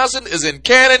 Calvin Johnson is in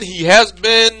canon. He has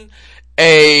been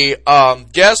a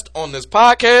guest on this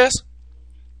podcast.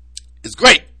 It's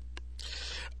great.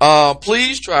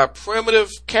 Please try Primitive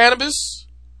Cannabis.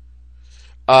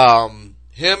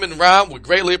 Him and Rhyme would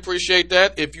greatly appreciate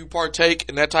that if you partake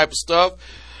in that type of stuff.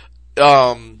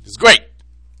 It's great.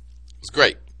 It's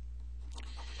great.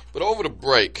 But over the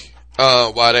break,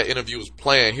 while that interview was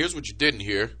playing, here's what you didn't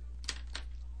hear.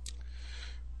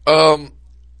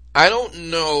 I don't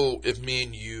know if me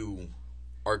and you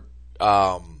are,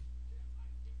 I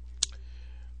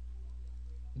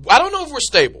don't know if we're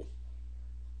stable.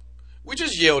 We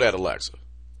just yelled at Alexa.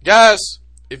 Guys,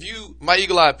 if you, my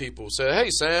eagle-eyed people, said,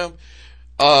 hey, Sam,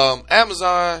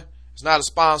 Amazon is not a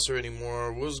sponsor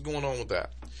anymore. What's going on with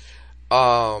that?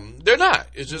 They're not.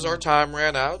 It's just our time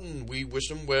ran out, and we wish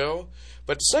them well.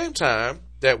 But at the same time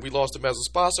that we lost them as a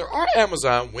sponsor, our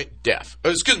Amazon went deaf.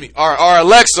 Our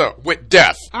Alexa went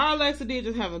deaf. Our Alexa did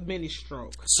just have a mini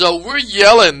stroke. So we're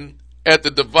yelling at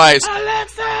the device,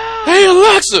 Alexa! Hey,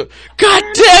 Alexa! God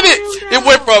damn it! It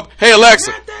went from, hey,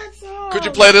 Alexa, could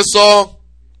you play this song?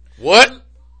 What?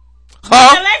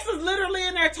 Huh? Alexa's literally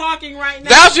in there talking right now.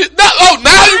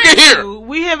 Now you can hear.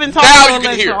 We have been talking to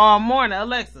Alexa all morning.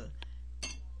 Alexa,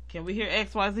 can we hear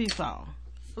XYZ song?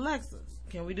 Alexa,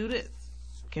 can we do this?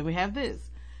 Can we have this?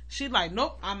 She's like,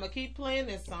 nope, I'm going to keep playing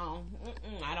this song.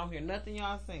 I don't hear nothing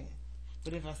y'all saying.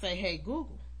 But if I say, hey,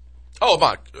 Google. Oh,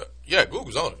 my. Yeah,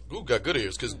 Google's on it. Google got good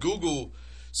ears. Because Google,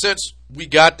 since we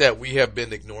got that, we have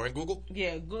been ignoring Google.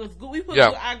 Yeah,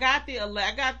 Yeah. I got the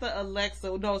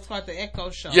Alexa. No, it's called the Echo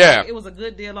Show. Yeah. It was a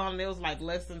good deal on it. It was like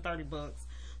less than $30.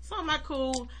 So I'm like,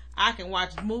 cool. I can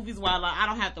watch movies while I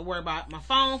don't have to worry about my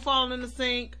phone falling in the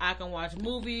sink. I can watch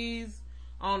movies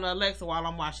on the Alexa while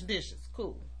I'm washing dishes.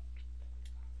 Cool.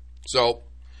 So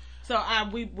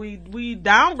we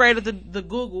downgraded the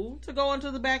Google to go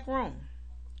into the back room.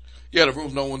 Yeah, the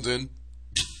room no one's in.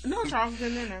 No, Charles is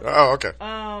in there. Oh, okay.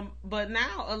 But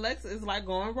now Alexa is like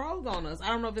going rogue on us. I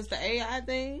don't know if it's the AI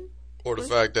thing. Or the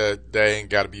fact that they ain't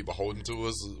got to be beholden to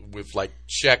us with like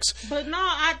checks. But no,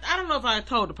 I don't know if I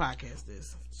told the podcast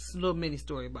this. It's a little mini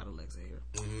story about Alexa here.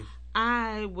 Mm-hmm.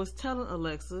 I was telling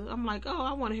Alexa, I'm like, oh,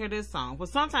 I want to hear this song. But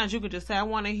sometimes you could just say, I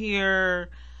want to hear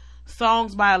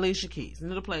songs by Alicia Keys, and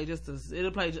it'll play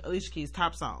Alicia Keys'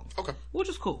 top songs. Okay, which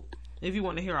is cool if you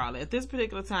want to hear all that. At this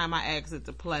particular time, I asked it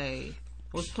to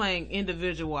was playing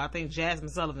individual, I think Jasmine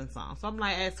Sullivan songs. So I'm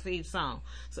like, ask for each song.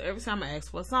 So every time I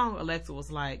asked for a song, Alexa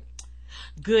was like,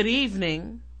 "Good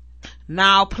evening,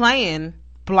 now playing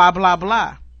blah blah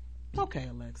blah." Okay,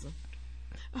 Alexa.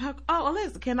 Oh,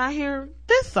 Alexa, can I hear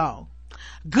this song?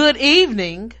 Good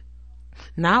evening,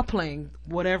 now playing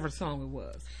whatever song it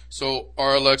was. So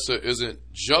our Alexa isn't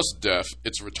just deaf,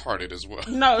 it's retarded as well.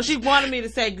 No, she wanted me to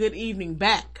say good evening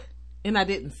back, and I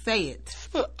didn't say it.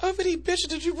 But how many bitches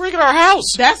did you bring in our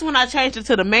house? That's when I changed it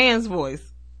to the man's voice.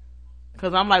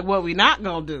 Because I'm like, what we not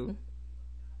going to do?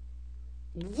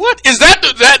 What? Is that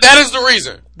is the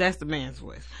reason? That's the man's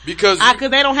voice. Because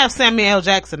they don't have Samuel L.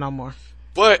 Jackson no more.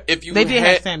 But if you did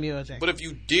have Samuel L. Jackson. But if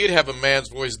you did have a man's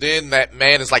voice, then that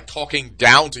man is like talking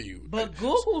down to you. But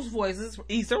Google's voice is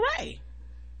Issa Rae.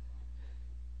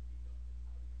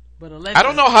 But Alexa, I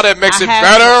don't know how that makes it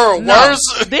better or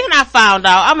worse. Then I found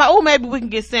out. I'm like, oh, maybe we can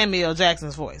get Samuel L.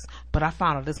 Jackson's voice. But I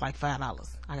found out it's like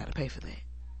 $5. I got to pay for that.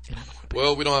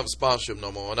 Well, we don't have a sponsorship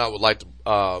no more, and I would like to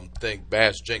thank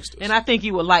Bash Jinx. And I think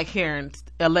you would like hearing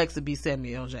Alexa be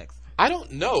Samuel L. Jackson. I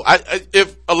don't know.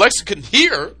 If Alexa can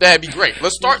hear, that'd be great.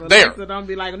 Let's start there. Alexa don't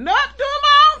be like, nope, doing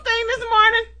my own thing this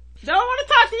morning. Don't want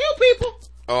to talk to you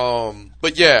people.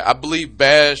 But yeah, I believe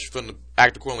Bash from the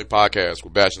Act Accordingly podcast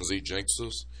with Bash and Z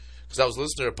Jinxes, because I was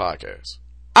listening to their podcast.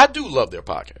 I do love their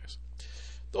podcast.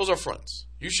 Those are friends.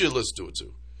 You should listen to it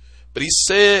too. But he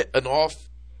said an off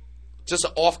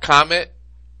comment,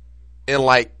 and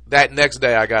like that next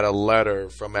day I got a letter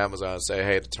from Amazon saying,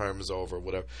 hey, the term is over,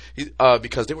 whatever.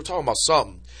 Because they were talking about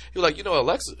something. He was like,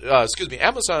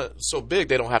 Amazon is so big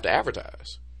they don't have to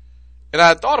advertise. And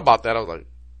I thought about that. I was like,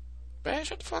 man,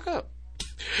 shut the fuck up.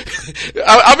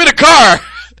 I'm in a car.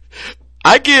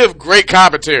 I give great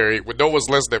commentary when no one's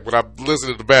listening, when I'm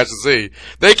listening to Bash and Z.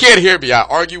 They can't hear me. I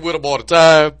argue with them all the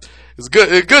time. It's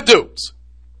good dudes.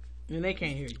 And they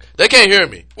can't hear you. They can't hear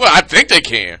me. Well, I think they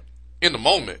can in the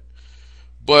moment.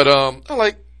 But I'm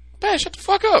like, Bash, shut the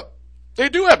fuck up. They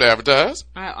do have to advertise.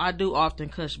 I do often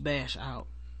cuss Bash out.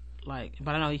 But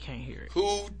I know he can't hear it.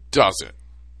 Who doesn't?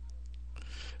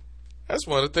 That's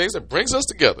one of the things that brings us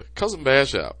together. Cussing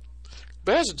Bash out.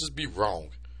 Bash would just be wrong.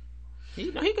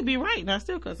 He could be right, and I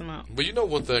still cuss him out. But you know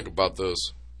one thing about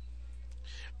this?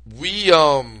 We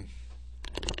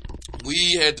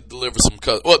had to deliver some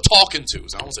talking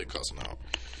tos. I don't say cussing out.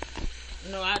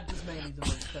 No, I just mainly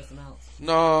deliver cussing out.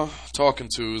 No, talking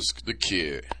tos, the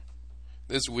kid.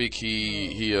 This week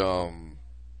he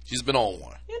She's been on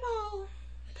one. You know,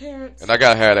 parents. And I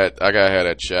gotta have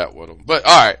that chat with him. But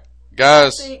all right,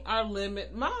 guys. I think our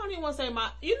limit. I don't even want to say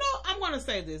my. You know, I'm going to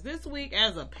say this week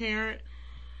as a parent.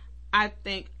 I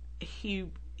think he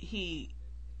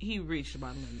reached my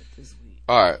limit this week.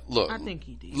 All right, look. I think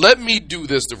he did. Let me do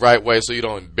this the right way so you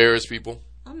don't embarrass people.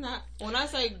 I'm not. When I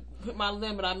say my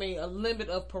limit, I mean a limit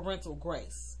of parental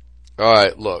grace. All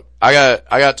right, look. I got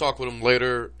to talk with him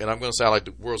later, and I'm going to sound like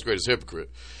the world's greatest hypocrite.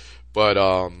 But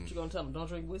you gonna tell him don't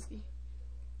drink whiskey?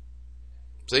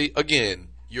 See, again,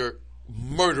 you're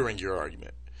murdering your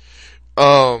argument.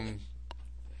 But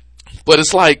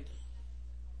it's like,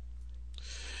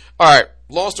 all right.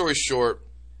 Long story short,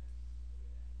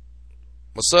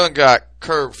 my son got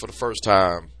curbed for the first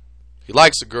time. He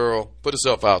likes a girl, put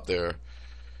himself out there,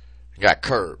 and got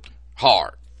curbed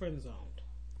hard. Friend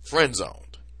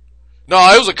zoned. No,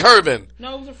 it was a curbing.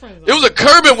 No, it was a friend zone. It was a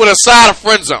curbing with a side of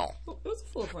friend zone. It was a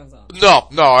full friend zone.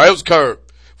 No, it was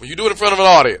curbed. When you do it in front of an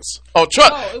audience. Oh,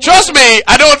 trust me,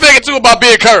 I know a thing or two about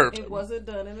being curbed. It wasn't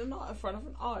done in front of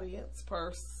an audience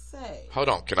per se. Hold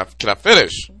on, can I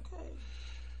finish? Okay.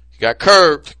 He got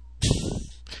curbed,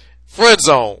 friend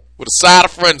zone, with a side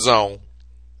of friend zone,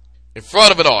 in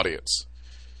front of an audience.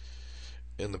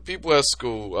 And the people at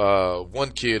school,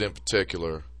 one kid in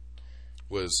particular,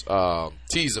 was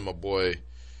teasing my boy,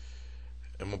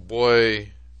 and my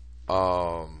boy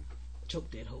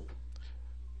choked that hole.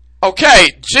 Okay,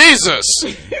 Jesus.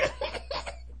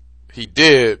 He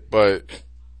did, but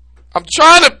I'm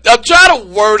trying to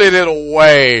word it in a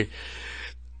way.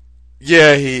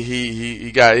 Yeah,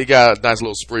 he got a nice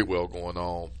little spree wheel going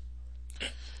on.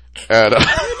 And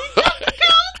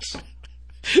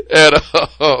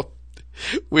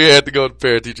we had to go to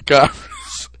parent teacher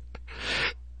conference.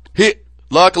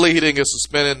 Luckily, he didn't get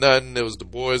suspended, nothing. It was the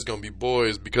boys going to be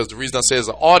boys, because the reason I say it's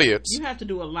an audience. You have to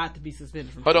do a lot to be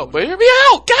suspended from Hold on, but hear me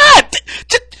out. God!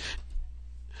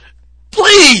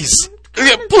 Please!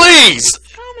 Please!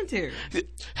 Commentary.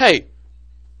 Hey,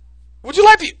 would you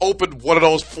like to open one of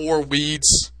those 4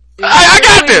 weeds? I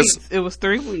got this! It was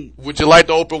 3 weeds. Would you like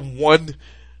to open one?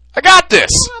 I got this!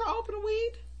 You know how to open a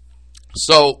weed?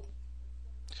 So,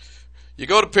 you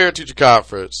go to parent-teacher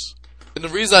conference. And the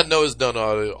reason I know it's done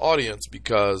on the audience,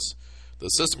 because the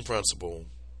assistant principal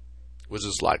was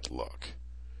just like, look.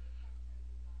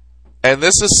 And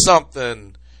this is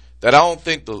something that I don't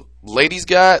think the ladies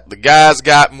got. The guys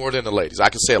got more than the ladies. I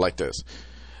can say it like this.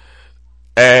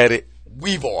 And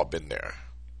we've all been there.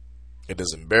 It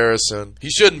is embarrassing. He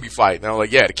shouldn't be fighting. I'm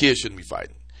like, yeah, the kid shouldn't be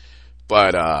fighting.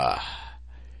 But,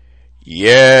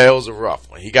 yeah, it was a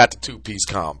rough one. He got the 2-piece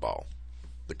combo.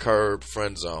 The curb,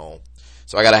 friend zone.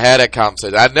 So I gotta have that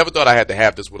conversation. I never thought I had to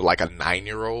have this with like a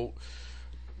 9-year-old.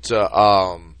 The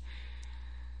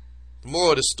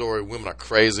moral of this story: women are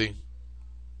crazy,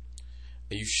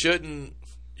 and you shouldn't.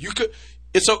 You could.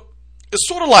 It's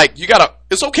sort of like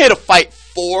it's okay to fight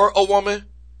for a woman.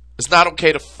 It's not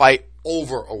okay to fight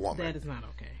over a woman. That is not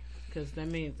okay, because that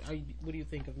means what do you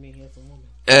think of me as a woman?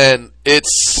 And it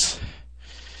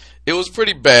was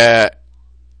pretty bad,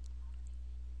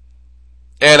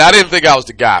 and I didn't think I was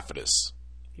the guy for this.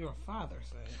 You're a father,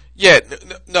 Sam. Yeah,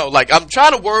 no, like, I'm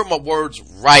trying to word my words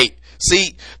right.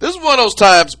 See, this is one of those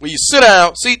times where you sit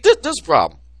down. See, this is a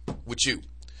problem with you.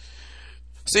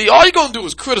 See, all you're going to do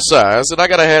is criticize, and I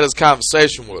got to have this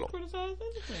conversation with him. Criticize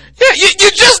anything. Yeah,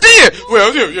 you just did.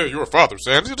 Well, yeah, you're a father,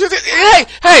 Sam.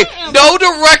 Hey, no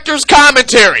director's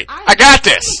commentary. I got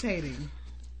this.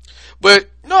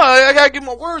 But, no, I got to get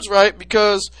my words right,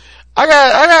 because I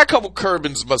got a couple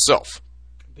curbings myself.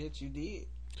 Bet you did.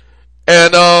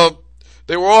 And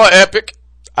they were all epic.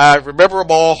 I remember them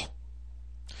all.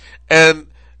 And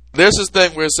there's this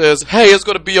thing where it says, hey, it's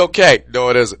going to be okay. No,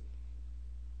 it isn't.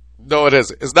 No, it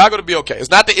isn't. It's not going to be okay. It's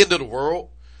not the end of the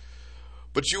world.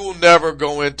 But you will never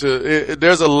go into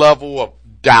there's a level of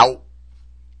doubt,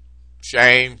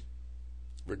 shame,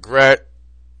 regret,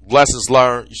 lessons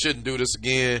learned. You shouldn't do this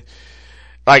again.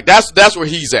 Like, that's where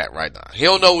he's at right now. He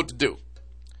don't know what to do.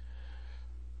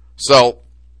 So,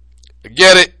 I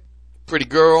get it. Pretty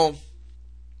girl.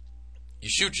 You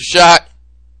shoot your shot.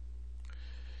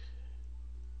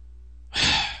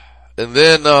 And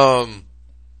then, I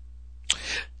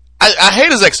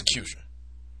hate his execution.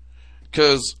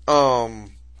 Because,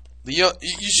 you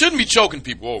shouldn't be choking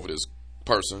people over this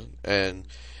person. And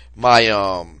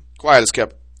my, quiet is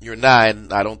kept, you're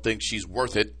 9. I don't think she's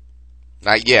worth it.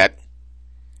 Not yet.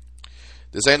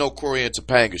 This ain't no Corey and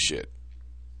Topanga shit.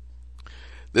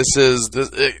 It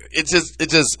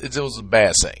was a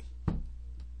bad thing.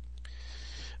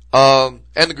 And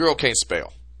the girl can't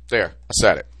spell. There, I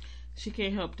said it. She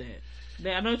can't help that.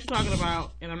 I know what you're talking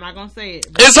about, and I'm not gonna say it.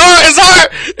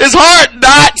 It's hard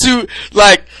not to,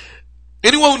 like,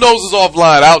 anyone who knows us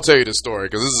offline, I'll tell you this story,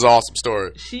 because this is an awesome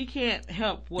story. She can't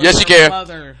help what yes, she her can.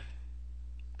 mother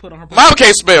put on her. Mama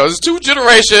can't spell. There's 2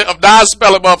 generations of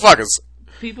non-spelling motherfuckers.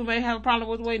 People may have a problem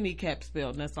with the way kneecap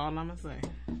spelled, and that's all I'm gonna say.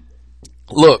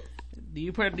 Look. Do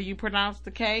you pronounce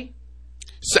the K?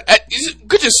 So,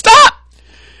 could you stop?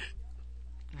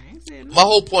 My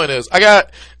whole point is, I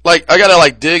gotta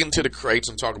dig into the crates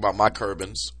and talk about my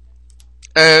Kerbins.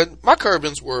 And my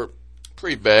Kerbins were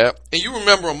pretty bad. And you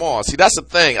remember them all. See, that's the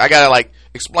thing. I gotta,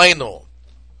 explain to them.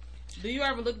 Do you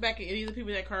ever look back at any of the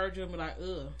people that curved you and be like,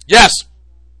 ugh? Yes.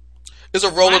 It's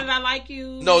a roller. Why did I like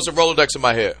you? No, it's a Rolodex in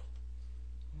my head.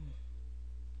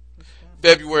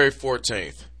 February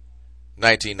 14th,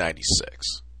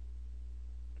 1996.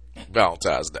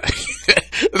 Valentine's Day.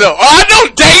 No, I know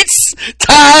dates,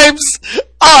 times.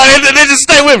 Oh, and they just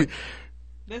stay with me.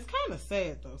 That's kind of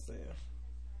sad, though, Sam.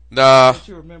 Nah. That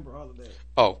you remember all of that.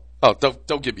 Oh,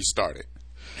 don't get me started.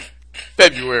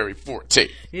 February 14th.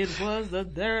 It was the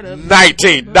 3rd of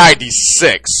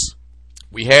 1996.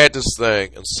 We had this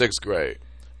thing in 6th grade.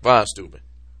 Von Steuben.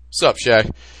 What's up, Shay?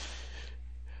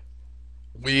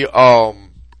 We,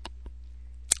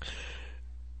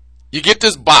 you get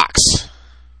this box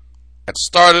at the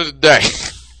start of the day.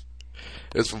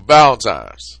 It's for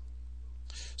Valentine's.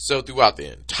 So throughout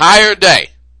the entire day,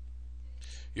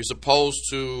 you're supposed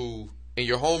to, in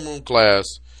your homeroom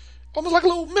class, almost like a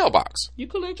little mailbox. You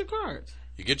collect your cards.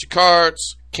 You get your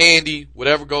cards, candy,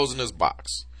 whatever goes in this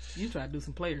box. You try to do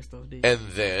some player stuff, did you? And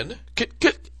then,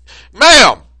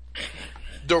 ma'am,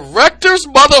 director's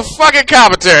motherfucking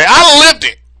commentary. I lived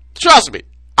it. Trust me.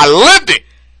 I lived it.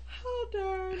 Oh,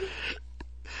 darn.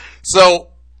 So,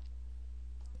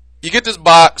 you get this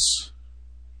box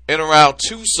in around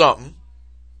 2 something.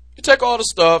 You take all the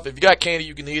stuff. If you got candy,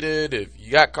 you can eat it. If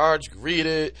you got cards, you can read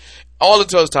it. All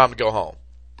until it's time to go home.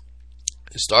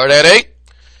 You start at 8,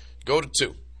 go to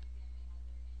 2.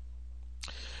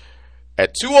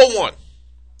 At 2:01,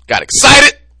 got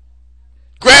excited,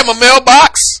 grabbed my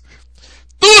mailbox,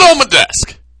 threw it on my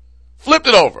desk, flipped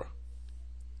it over.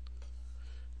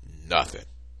 Nothing.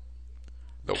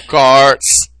 No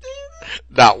cards.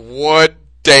 Not one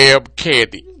damn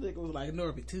candy. It was like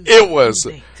Norbit Tuesday. It was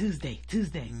Tuesday.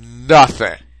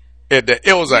 nothing.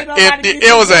 It was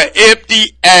an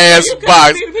empty ass You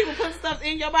box. see the people put stuff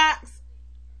in your box.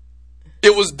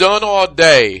 It was done all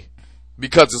day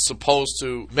because it's supposed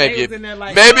to maybe was in there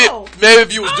like, maybe oh,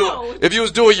 if you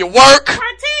was doing your work.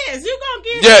 Cortez, you gonna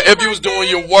get Yeah, if you was doing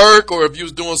your work or if you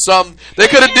was doing something, they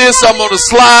could have did something on the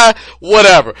slide,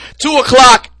 whatever.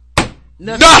 2:00,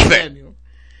 nothing.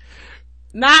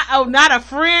 Not a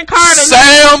friend card.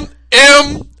 Sam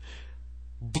M.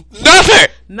 Nothing.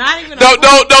 Not even No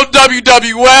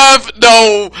WWF.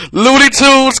 No Looney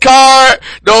Tunes card.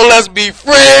 No Let's Be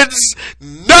Friends.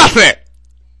 Nothing.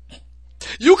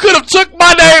 You could have took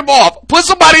my name off, put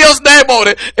somebody else's name on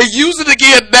it, and use it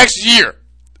again next year.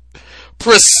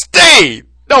 Pristine.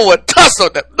 No one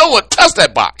touched that. No one touched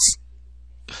that box.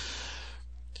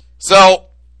 So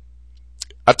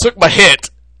I took my hit.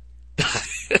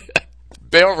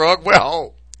 Bell rung, went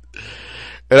home.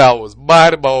 And I was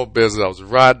minding my own business. I was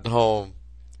riding home.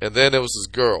 And then there was this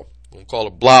girl. We'll call her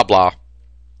Blah Blah.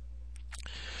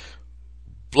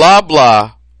 Blah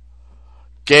Blah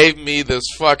gave me this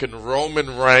fucking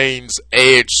Roman Reigns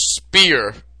edge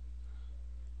spear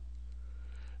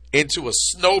into a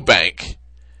snowbank.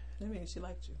 That means she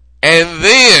liked you. And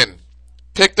then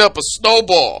picked up a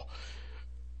snowball.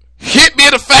 Hit me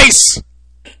in the face.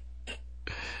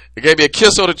 It gave me a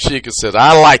kiss on the cheek and said,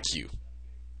 I like you.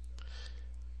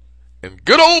 And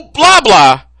good old Blah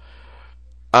Blah,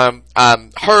 I'm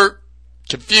hurt,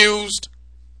 confused,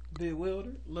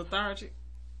 bewildered, lethargic,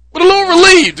 but a little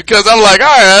relieved because I'm like, all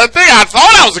right, I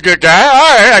thought I was a good guy.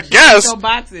 All right, I guess. Your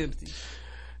box empty.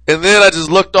 And then I just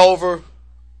looked over.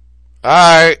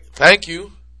 All right, thank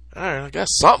you. All right, I got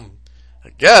something. I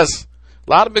guess.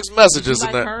 A lot of mixed messages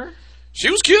in that. Her? She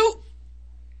was cute.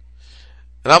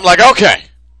 And I'm like, okay,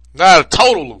 not a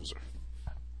total loser.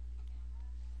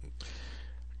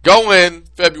 Go in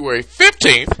February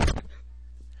 15th.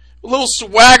 A little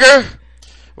swagger.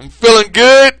 I'm feeling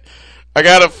good. I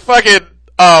got a fucking,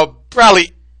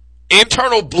 probably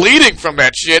internal bleeding from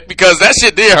that shit because that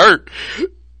shit did hurt.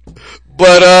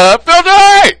 But, I felt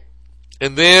alright.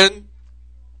 And then,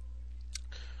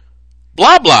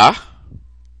 Blah Blah.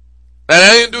 And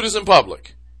I didn't do this in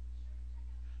public.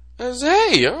 I said,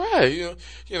 hey, alright, you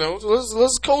know,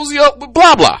 let's cozy up with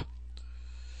Blah Blah.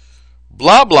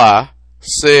 Blah Blah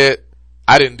said,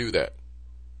 I didn't do that.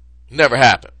 Never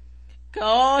happened.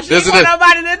 Oh, she don't want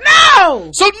nobody to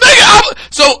know. So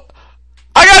nigga,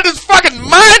 I got this fucking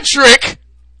mind trick.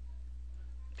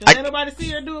 Cause ain't nobody see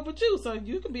her do it but you, so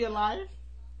you can be a liar.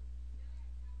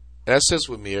 That sits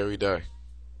with me every day.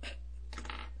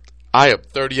 I am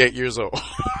 38 years old.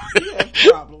 You have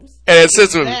problems. And it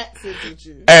sits with me. That sits with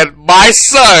you. And my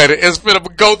son is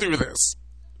finna go through this.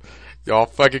 Y'all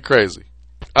fucking crazy.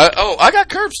 I got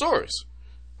curb stories.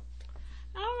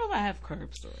 I don't know if I have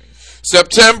curb stories.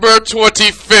 September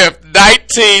 25th,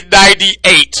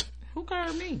 1998. Who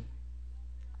curbed me?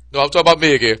 No, I'm talking about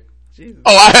me again. Jesus.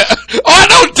 I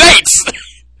know dates.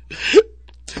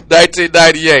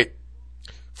 1998.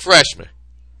 Freshman.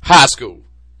 High school.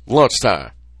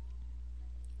 Lunchtime.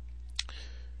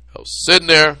 I was sitting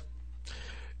there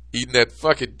eating that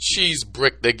fucking cheese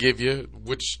brick they give you,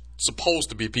 which is supposed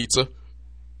to be pizza.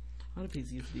 Oh, the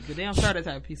pizza used to be good. They don't serve that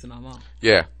type of pizza no more.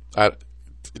 Yeah.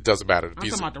 It doesn't matter. The I'm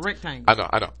pizza, talking about the rectangle.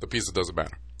 I know. The pizza doesn't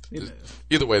matter.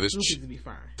 Either way, this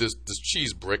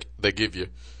cheese brick they give you.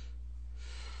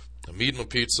 I'm eating my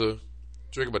pizza,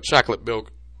 drinking my chocolate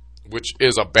milk, which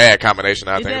is a bad combination.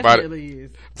 I think about it.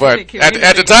 Is. But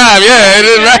at the time, yeah, it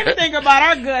is right. Anything about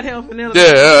our gut health and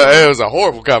yeah, it was a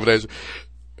horrible combination.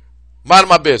 Minding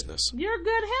my business. You're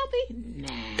good healthy?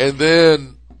 Nah. And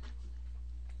then,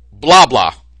 blah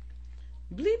blah.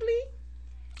 Blee blee.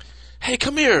 Hey,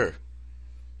 come here.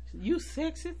 You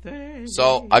sexy thing.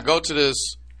 So I go to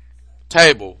this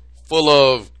table full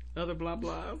of other blah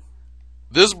blah.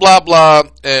 This blah blah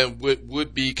and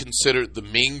would be considered the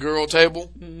mean girl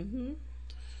table. Mm-hmm.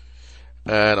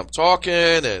 And I'm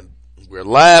talking and we're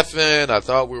laughing. I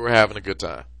thought we were having a good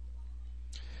time.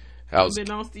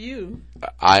 Belongs to you.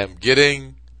 I am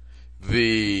getting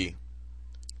the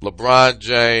LeBron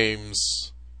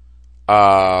James,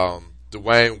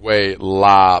 Dwayne Wade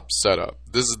lob setup.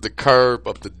 This is the curb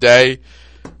of the day.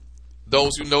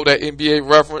 Those who know that NBA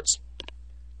reference,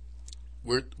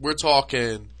 we're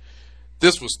talking.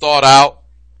 This was thought out,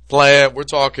 planned. We're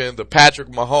talking the Patrick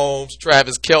Mahomes,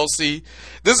 Travis Kelce.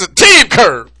 This is a team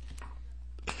curb.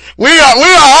 We are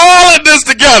all in this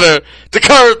together to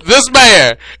curb this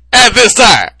man at this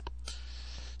time.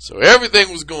 So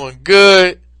everything was going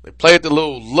good. They played the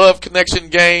little love connection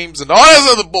games and all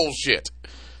this other bullshit.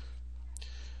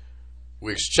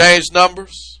 We exchanged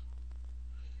numbers.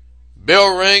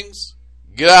 Bell rings.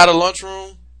 Get out of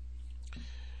lunchroom.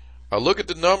 I look at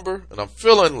the number and I'm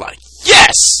feeling like,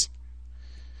 yes!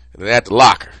 And then at the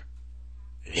locker,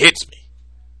 it hits me.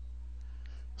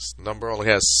 This number only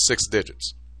has 6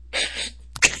 digits.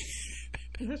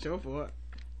 That's your fault.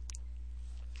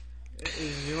 It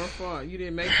is your fault. You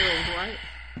didn't make sure it was right.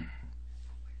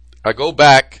 I go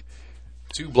back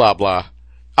to blah blah.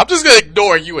 I'm just going to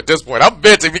ignore you at this point. I'm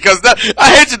venting because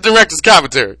I hate your director's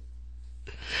commentary.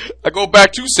 I go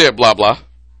back to said blah blah.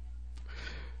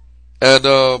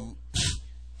 And,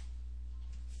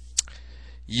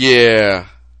 yeah,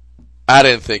 I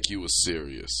didn't think you was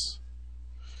serious.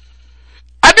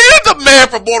 I needed the man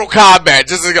from Mortal Kombat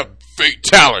just like a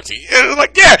fatality. It was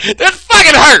like, yeah, that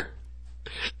fucking hurt.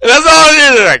 And that's all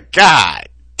it is. Like, God,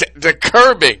 the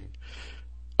curbing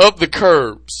of the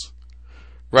curbs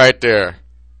right there.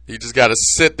 You just got to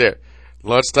sit there.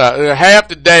 Lunchtime, half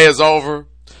the day is over.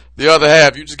 The other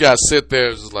half, you just got to sit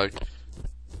there just like,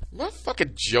 am I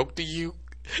fucking joke to you?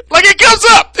 Like, it comes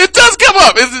up. It does come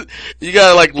up. You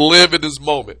gotta like live in this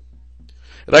moment.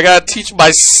 And I gotta teach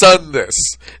my son this.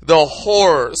 The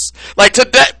horrors. Like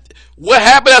today, what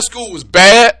happened at school was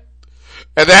bad.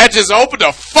 And that just opened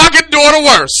the fucking door to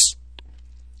worse.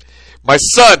 My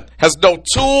son has no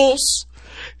tools.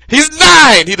 He's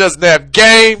 9. He doesn't have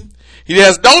game. He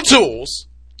has no tools.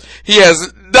 He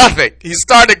has nothing. He's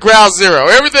starting at ground zero.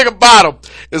 Everything about him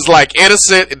is like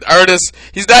innocent and earnest.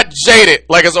 He's not jaded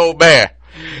like his old man.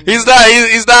 He's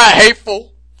not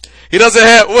hateful. He doesn't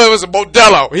have, what was it,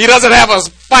 Modelo. He doesn't have a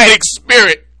fighting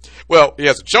spirit. Well, he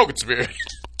has a choking spirit.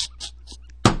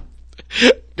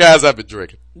 Guys, I've been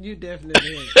drinking. You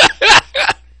definitely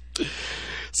did.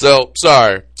 So,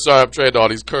 sorry I'm trading all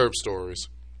these curb stories.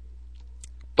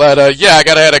 But, yeah, I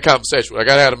gotta have that conversation. I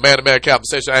gotta have a man-to-man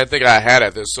conversation. I didn't think I had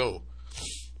it this soon.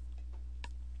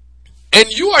 And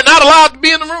you are not allowed to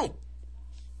be in the room.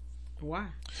 Why?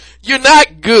 You're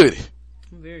not good.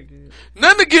 I'm very good.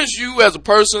 Nothing against you as a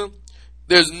person.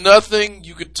 There's nothing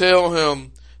you could tell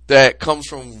him that comes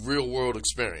from real world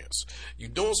experience. You're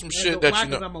doing some shit that why, you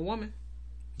know. Because I'm a woman.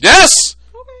 Yes.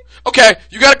 Okay.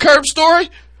 You got a curb story?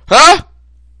 Huh?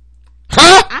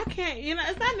 I can't.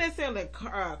 It's not necessarily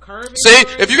curving. See,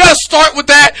 if you got to start with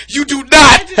that, you do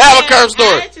not have a curb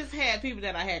story. I just had people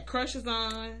that I had crushes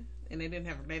on, and they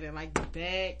didn't like me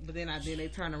back. But then they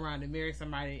turn around and marry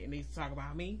somebody, and they talk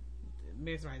about me.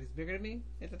 Miss Wright is bigger than me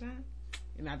at the time,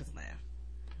 and I just laughed.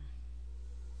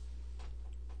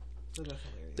 So that's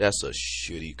hilarious. That's a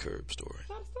shitty Curb story. It's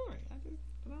not a story.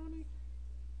 You know what I mean?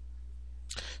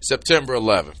 September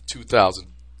 11th,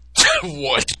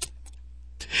 2001.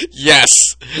 Yes,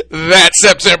 that's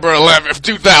September 11th,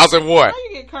 2001. How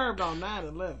you get curbed on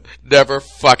 9/11? Never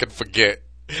fucking forget.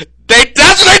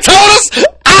 That's what they told us.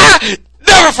 I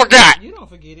never forgot. You don't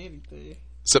forget anything.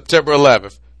 September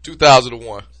 11th,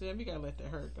 2001. Sam, you gotta let that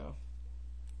hurt go.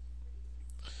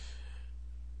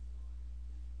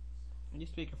 You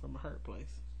speaking from a hurt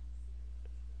place.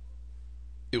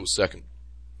 It was second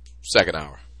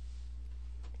hour.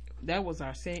 That was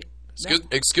our senior.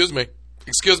 Excuse me.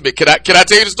 Can I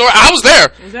tell you the story? I was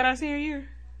there. Was that our senior year?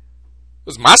 It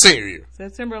was my senior year.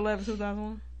 September 11th,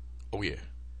 2001. Oh yeah.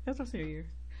 That's our senior year.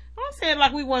 I'm saying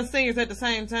like we weren't seniors at the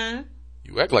same time.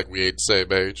 You act like we ain't the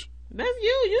same age. That's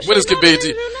you. When is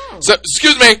convenient? know.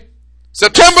 Excuse me.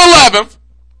 September 11th,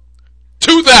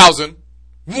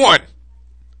 2001.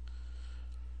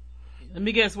 Let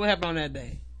me guess what happened on that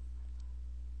day.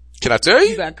 Can I tell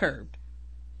You you? got curbed.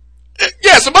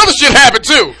 Yeah, some other shit happened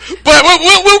too. But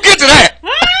we'll get to that.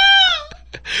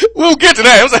 We'll get to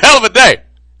that. It was a hell of a day.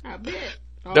 I bet.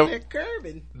 All Nope. that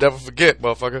curbing. Never forget,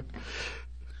 motherfucker.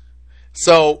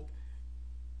 So,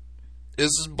 this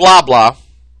is blah blah.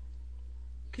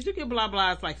 Could you get blah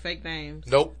blah? It's like fake names.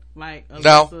 Nope. Like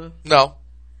No. Alyssa.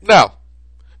 No.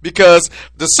 Because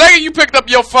the second you picked up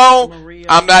your phone, Maria.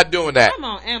 I'm not doing that. I'm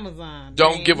on Amazon.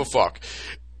 Don't man. give a fuck.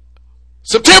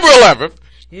 September 11th.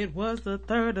 It was the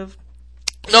 3rd of.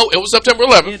 No, it was September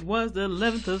 11th. It was the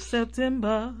 11th of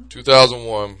September.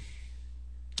 2001.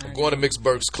 I'm going to Miss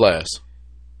Burke's class.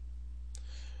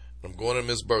 I'm going to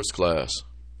Miss Burke's class.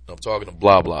 I'm talking to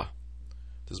blah blah.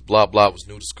 This blah blah was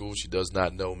new to school. She does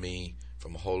not know me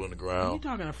from a hole in the You ground.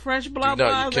 talking to fresh blah You know,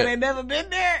 you blahs that can't- ain't never been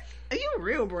there? You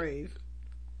real brave.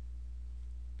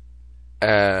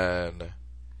 And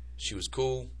she was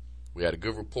cool. We had a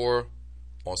good rapport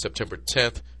on September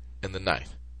 10th and the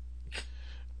 9th.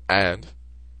 And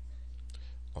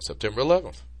on September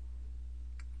 11th,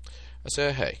 I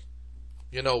said, hey,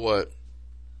 you know what?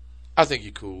 I think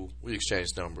you're cool. We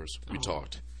exchanged numbers. We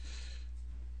talked.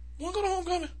 Want to go to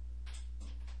homecoming?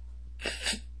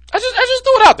 I just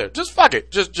threw it out there. Just fuck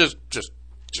it. Just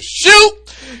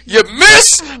shoot. You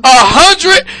miss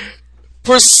 100%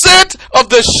 of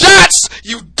the shots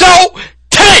you don't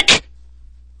take.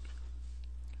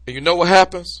 And you know what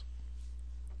happens?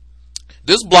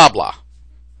 This blah blah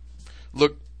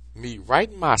looked me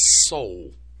right in my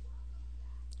soul,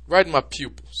 right in my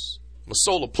pupils, my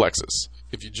solar plexus,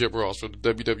 if you gibber off from the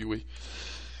WWE.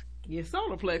 Your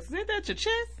solar plexus, ain't that your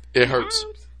chest? It Your hurts.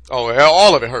 arms? Oh,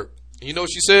 all of it hurt. And you know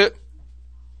what she said?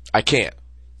 I can't.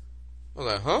 I was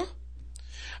like, huh?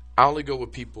 I only go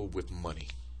with people with money.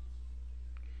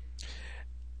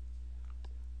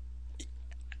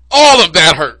 All of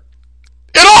that hurt.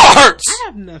 It all hurts. I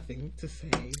have nothing to say.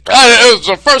 It was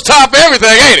the first time for everything,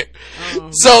 ain't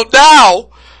it? So now,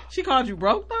 She called you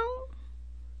broke though?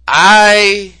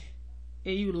 I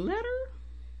And you let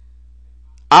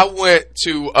her? went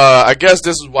to, I guess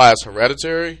this is why it's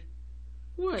hereditary.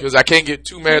 What? Because I can't get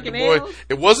too mad at the Taking boy. L's?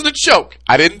 It wasn't a choke.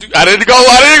 I didn't go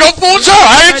full choke.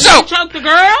 I didn't You choke. choked the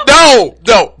girl?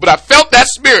 No, but I felt that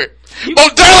spirit.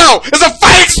 Modelo is a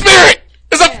fighting spirit.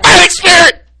 It's a fighting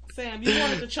spirit. Sam, you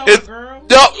wanted to choke a girl?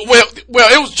 No, well,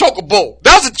 it was chokeable.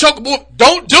 That was a chokeable.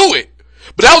 Don't do it.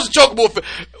 But that was a chokeable.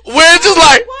 Where it's just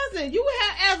like, It wasn't. You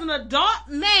had, as an adult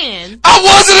man, I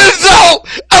wasn't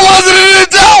an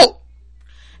adult.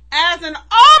 as an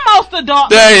almost adult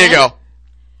There man, you go.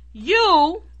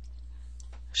 you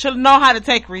should know how to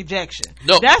take rejection.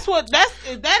 No. That's what what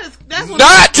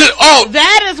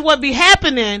that is what be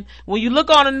happening when you look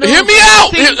on the news. Hear me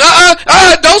out.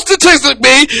 See, Don't statistic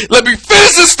me. Let me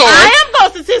finish this story. I am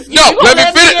going to statistic. No,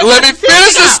 let me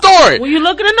finish this story. When you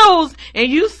look at the news and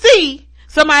you see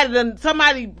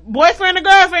somebody boyfriend or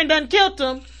girlfriend done killed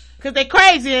them because they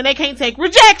crazy and they can't take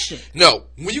rejection. No,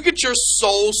 when you get your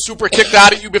soul super kicked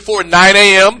out of you before 9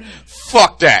 a.m.,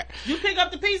 fuck that. You pick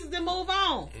up the pieces and move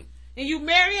on. And you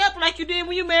marry up like you did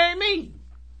when you married me.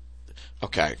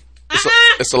 Okay.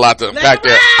 It's a lot to unpack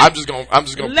there. ride. I'm just gonna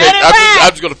Let it ride. I'm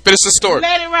just gonna finish the story.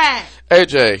 Let it ride.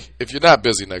 AJ, if you're not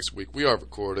busy next week, we are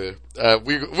recording.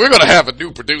 We're gonna have a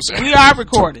new producer. We are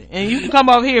recording. And you can come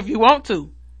over here if you want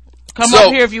to. Come So,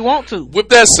 over here if you want to. With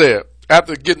that said,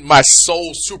 after getting my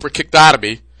soul super kicked out of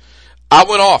me, I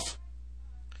went off.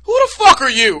 Who the fuck are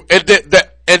you? And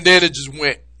then it just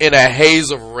went in a haze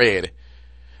of red.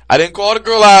 I didn't call the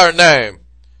girl out her name.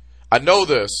 I know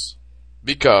this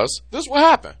because this is what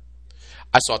happened.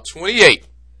 I saw 28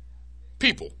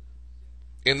 people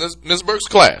in Ms. Burke's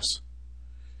class.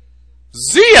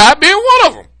 Z.I. being one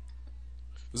of them.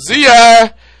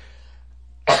 Z.I.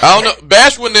 I don't know.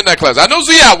 Bash wasn't in that class. I know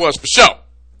Z.I. was for sure.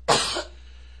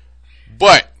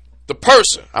 But the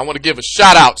person I want to give a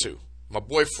shout out to, my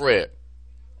boy Fred.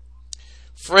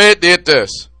 Fred did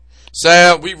this.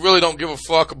 Sam, we really don't give a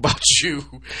fuck about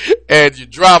you and your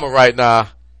drama right now.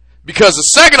 Because the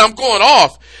second I'm going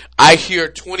off, I hear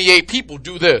 28 people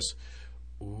do this.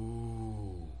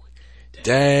 Ooh,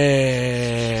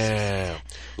 damn.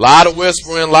 A lot of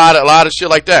whispering, a lot of shit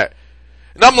like that.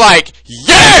 And I'm like,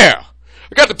 yeah!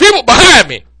 I got the people behind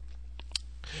me.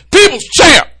 People's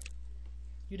champ.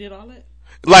 You did all that?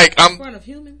 Like, in front of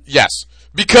humans? Yes.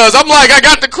 Because I'm like, I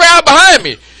got the crowd behind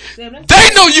me. Sam, they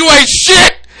know you ain't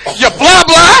shit. You blah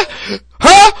blah.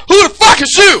 Huh? Who the fuck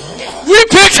is you? We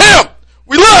picked him.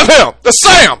 We love him. The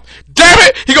Sam. Damn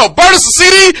it. He gonna burn us a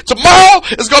CD tomorrow.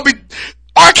 It's gonna be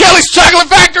R. Kelly's Chocolate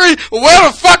Factory or whatever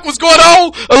the fuck was going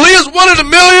on. Aaliyah's One in a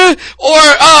Million or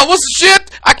what's the shit?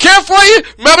 I Care For You.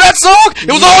 Remember that song?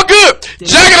 It was all good.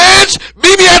 Jagged Edge,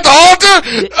 Meet Me at the Altar,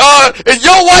 in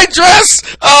Your White Dress,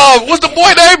 what's the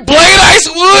boy name? Blade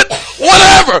Icewood?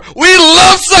 Whatever. We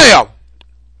love Sam.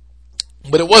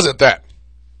 But it wasn't that.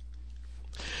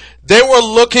 They were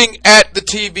looking at the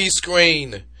TV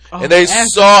screen. And they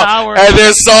saw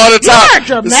the top.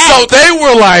 So they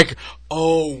were like,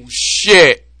 oh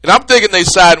shit. And I'm thinking they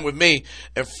siding with me.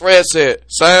 And Fred said,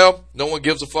 Sam, no one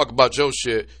gives a fuck about your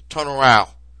shit. Turn around.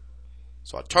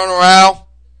 So I turn around.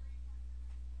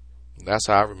 And that's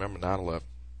how I remember 9/11.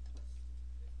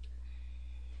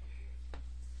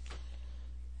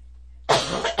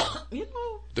 You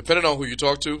know, depending on who you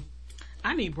talk to.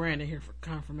 I need Brandon here for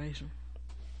confirmation.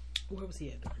 Where was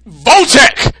he at?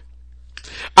 Votech!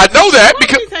 I know that Why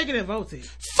because he taking it Votech?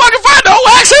 Fucking find out,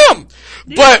 ask him.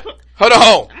 But hold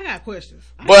on. I got questions.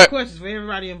 I got questions for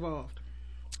everybody involved.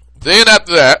 Then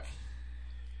after that,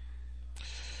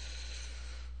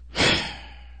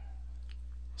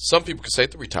 some people could say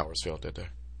 3 towers fell that day.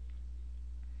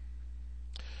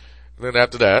 And then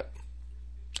after that,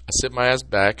 I sit my ass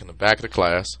back in the back of the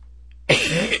class.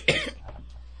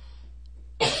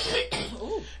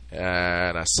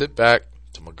 And I sit back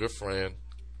to my good friend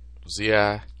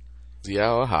Zia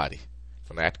Al-Hadi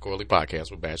from the Act Accordingly podcast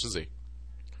with Bash Z.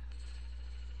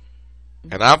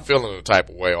 And I'm feeling the type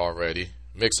of way already.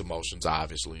 Mixed emotions,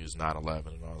 obviously, is 9/11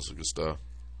 and all this good stuff.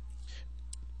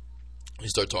 You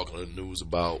start talking to the news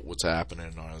about what's happening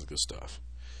and all this good stuff.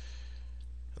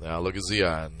 And then I look at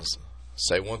Zia and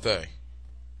say one thing.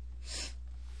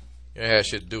 You ain't had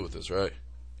shit to do with this, right?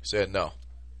 He said no.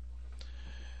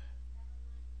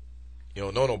 You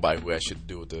don't know nobody who has shit to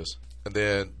do with this. And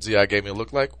then Zia gave me a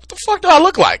look like, what the fuck do I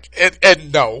look like?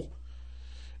 And no.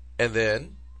 And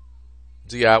then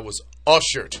Zia was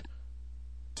ushered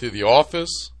to the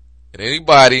office, and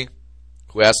anybody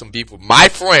who has some beef with my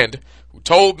friend who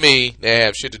told me they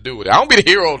have shit to do with it. I don't be the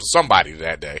hero to somebody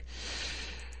that day.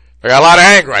 I got a lot of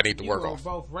anger I need to work off.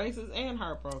 Both racist and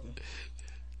heartbroken.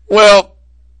 Well,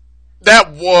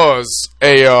 that was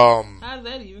a how does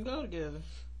that even go together?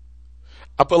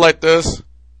 I put it like this.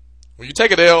 When you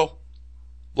take an L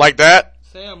like that,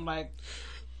 Sam like,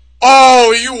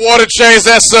 oh, you want to change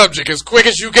that subject as quick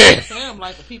as you can. Sam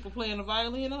like the people playing the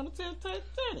violin on the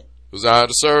Titanic. Designed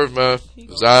to serve, man.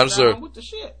 Designed to serve. With the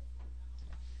shit.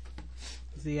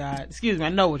 See, excuse me, I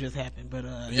know what just happened, but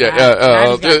hey,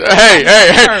 I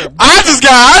just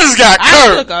got I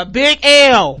curved. took a big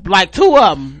L, like 2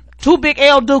 of them, 2 big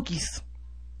L dookies.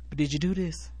 But did you do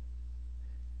this?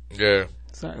 Yeah.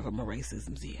 Sorry for my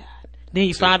racism, Zia. Then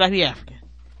you found out he African.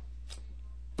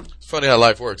 It's funny how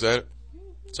life works, ain't it?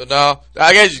 So now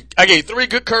I gave you 3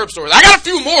 good curb stories. I got a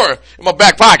few more in my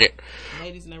back pocket.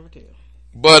 Ladies never tell.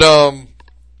 But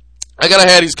I gotta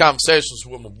have these conversations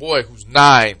with my boy who's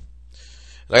 9.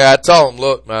 And I gotta tell him,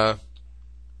 look, man,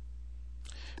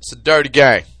 it's a dirty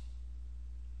game.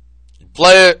 You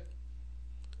play it,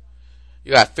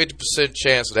 you got 50%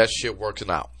 chance of that shit working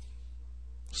out.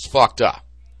 It's fucked up.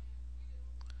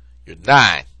 You're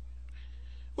 9.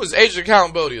 What was the age of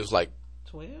accountability? It was like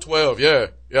 12, yeah.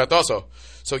 Yeah, I thought so.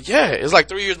 So, yeah, it's like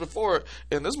 3 years before,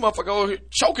 and this motherfucker over here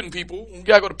choking people. We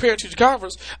gotta go to parent-teacher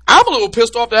conference. I'm a little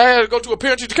pissed off that I had to go to a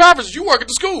parent-teacher conference. You work at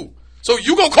the school. So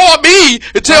you gonna call me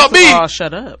and tell me. First of all,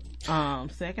 shut up.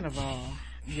 Second of all,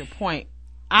 your point.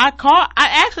 I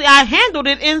handled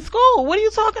it in school. What are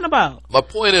you talking about? My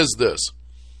point is this.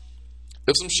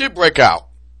 If some shit break out,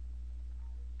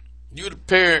 you're the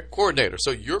parent coordinator, so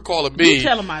you're calling me. You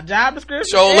telling my job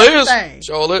description? Show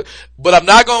list. But I'm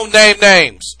not gonna name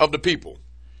names of the people.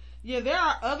 Yeah, there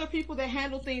are other people that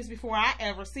handle things before I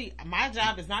ever see. My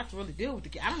job is not to really deal with the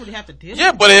kid. I don't really have to deal with it.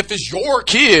 Yeah, but if it's your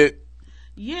kid.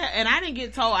 Yeah, and I didn't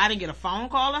get told. I didn't get a phone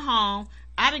call at home.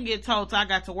 I didn't get told till I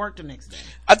got to work the next day.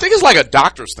 I think it's like a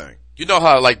doctor's thing. You know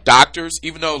how, like, doctors,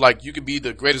 even though, like, you could be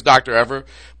the greatest doctor ever,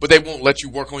 but they won't let you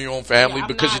work on your own family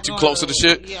because you're too close to the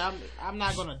shit? Yeah, I'm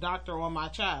not going to doctor on my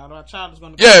child. My child is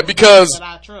going to yeah, because that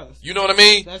I trust. You know what I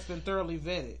mean? That's been thoroughly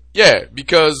vetted. Yeah,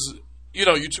 because, you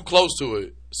know, you're too close to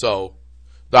it. So,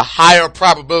 the higher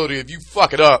probability if you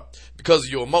fuck it up because of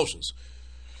your emotions.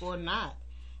 Or not.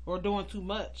 Or doing too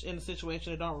much in a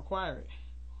situation that don't require it.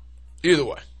 Either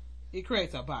way. It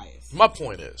creates a bias. My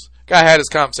point is, guy had this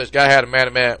conversation. Guy had a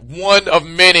man-to-man. One of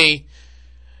many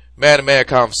man-to-man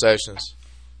conversations.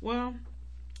 Well,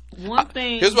 one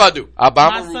thing. Here's what I do. I'll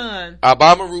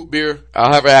buy my root beer.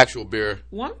 I'll have an actual beer.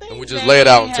 One thing. And we just lay it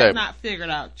out on the table. He has not figured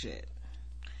out yet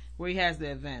where he has the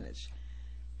advantage.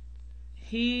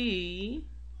 He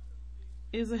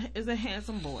is a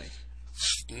handsome boy.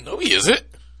 No, he isn't.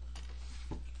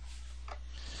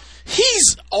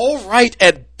 He's all right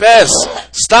at best.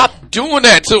 Stop doing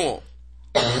that to him.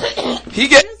 He's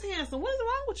handsome. What is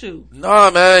wrong with you?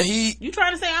 Nah, man. You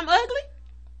trying to say I'm ugly?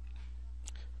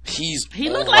 He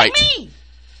looks like me.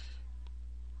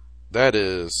 That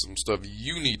is some stuff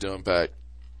you need to unpack.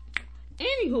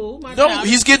 Anywho,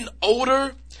 he's getting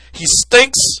older. He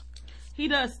stinks. He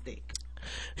does stink.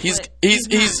 He's 9.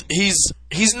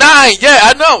 Yeah,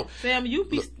 I know. Sam,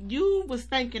 you was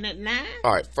thinking at 9.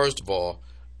 All right. First of all,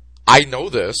 I know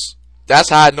this.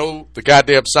 That's how I know the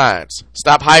goddamn science.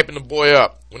 Stop hyping the boy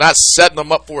up. We're not setting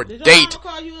him up for a did date. Did your mama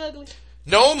call you ugly?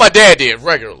 No, my dad did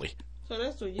regularly. So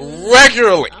that's what you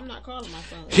regularly. I'm not calling my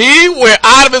son. He went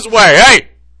out of his way. Hey,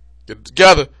 get it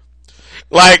together.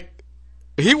 Like,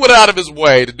 he went out of his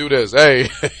way to do this. Hey,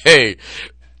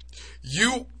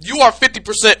 you are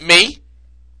 50% me.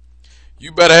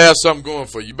 You better have something going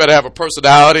for you. You better have a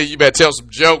personality. You better tell some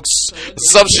jokes. So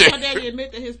some shit. My daddy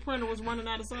admit that his printer was running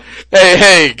out of something?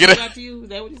 Hey, get it. Back to you? Is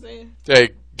that what you're saying?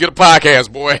 Hey, get a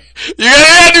podcast, boy. You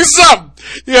gotta do something.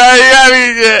 You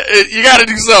gotta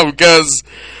do something, because,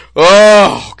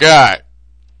 oh, God.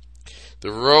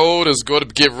 The road is going to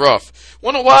get rough.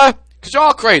 Wanna know why? Because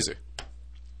y'all crazy.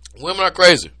 Women are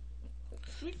crazy.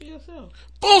 Speak for yourself.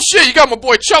 Bullshit, you got my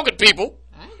boy choking people.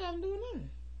 I ain't got him doing nothing.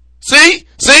 See?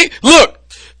 Look.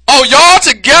 Oh, y'all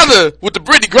together with the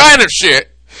Brittany Griner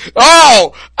shit.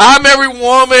 Oh, I'm every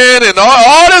woman and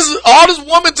all this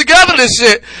woman together this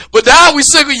shit. But now we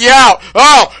single you out.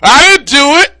 Oh, I didn't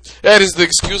do it. That is the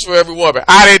excuse for every woman.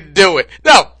 I didn't do it.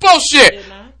 No, bullshit.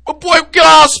 My boy got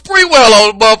all Spreewell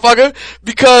on the motherfucker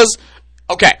because,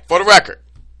 okay, for the record,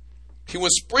 he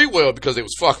went Spreewell because they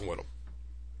was fucking with him.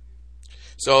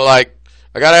 So, like,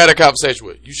 I gotta have a conversation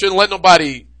with you. You shouldn't let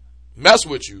nobody mess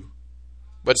with you.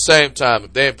 But at the same time,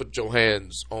 if they ain't put your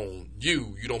hands on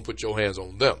you, you don't put your hands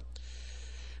on them.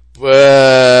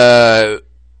 But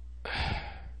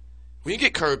when you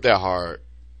get curved that hard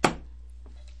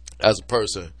as a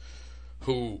person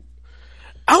who,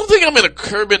 I don't think I'm in a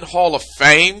Curbing Hall of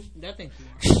Fame. I think you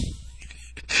are.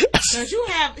 Because you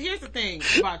have, here's the thing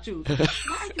about you. Why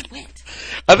are you wet?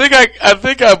 I think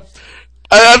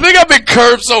I've been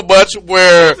curved so much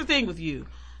where. Here's the thing with you.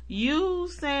 You,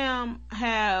 Sam,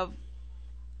 have,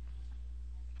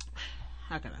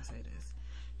 how can I say this?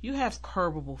 You have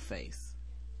curvable face.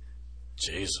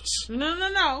 Jesus.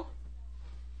 No.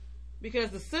 Because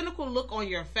the cynical look on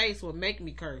your face will make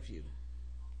me curve you.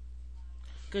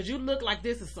 Because you look like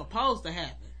this is supposed to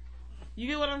happen. You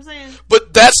get what I'm saying?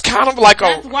 But that's kind of like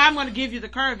That's why I'm going to give you the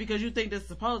curve, because you think this is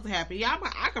supposed to happen. Yeah,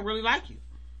 I can really like you.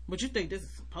 But you think this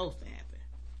is supposed to happen.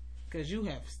 Because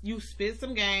you spit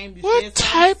some game. What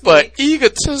type of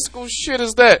egotistical shit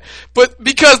is that? But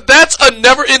because that's a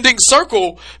never-ending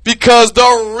circle. Because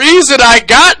the reason I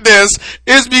got this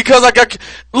is because I got.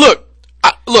 Look.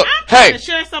 I'm trying to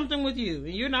share something with you,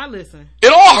 and you're not listening.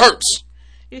 It all hurts.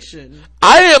 It shouldn't.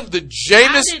 I am the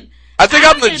Jameis. I think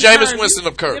I'm the Jameis Winston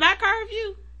of curve. Did I curve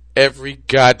you? Every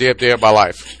goddamn day of my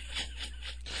life.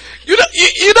 You're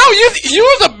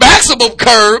the maximum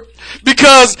curve.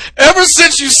 Because ever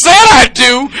since you said I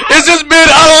do, it's just been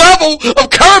a level of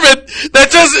curving that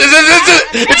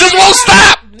it just won't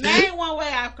stop. Name one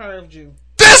way I've curved you.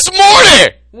 This morning.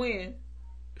 When?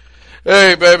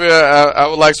 Hey, baby, I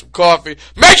would like some coffee.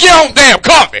 Make your own damn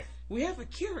coffee. We have a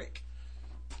Keurig.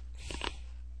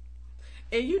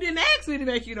 And you didn't ask me to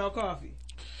make you no coffee.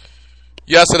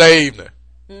 Yesterday evening.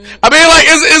 Mm-hmm. I mean, like,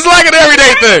 it's like an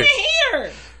everyday thing.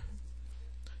 Here.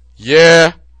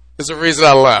 Yeah, it's the reason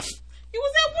I left. You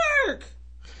was at work.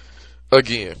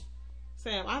 Again.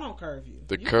 Sam, I don't curve you.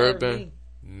 The curving,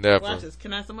 never. Watch this.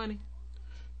 Can I have some money?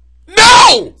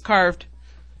 No! Curved.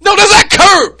 No, that's not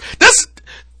curved. That's,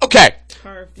 okay.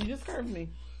 Curved. You just curved me.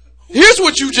 Here's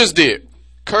what you just did.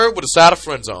 Curved with a side of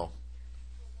friend zone.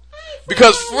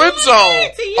 Because friend zone,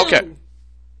 okay.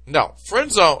 No,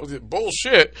 friend zone,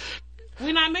 bullshit.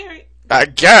 We're not married. I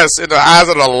guess in the eyes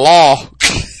of the law.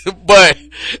 But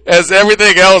as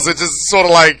everything else, it's just sort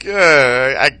of like,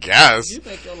 I guess. You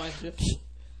make your life different.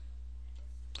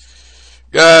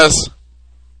 Guys,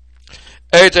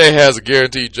 AJ has a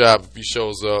guaranteed job if he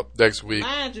shows up next week.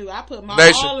 Mind you, I put my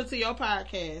Nation. all into your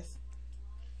podcast.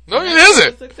 No, it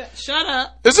isn't. Shut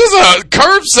up. This is a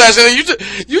curb session.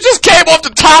 You just came off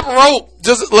the top rope.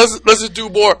 Let's just do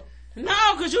more.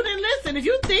 No, because you didn't listen. If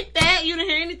you think that, you didn't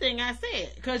hear anything I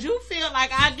said. Because you feel like,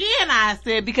 again, I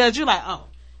said, because you're like, oh,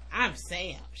 I'm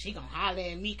Sam. She gonna holler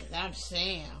at me because I'm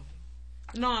Sam.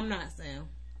 No, I'm not Sam.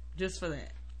 Just for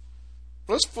that.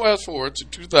 Let's fast forward to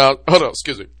 2000. Hold on,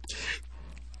 excuse me.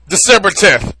 December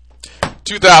 10th,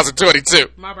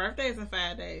 2022. My birthday's in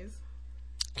 5 days.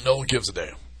 No one gives a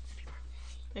damn.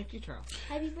 Thank you, Charles.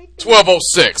 Happy birthday.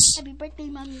 12:06. Happy birthday,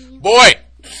 mommy. Boy,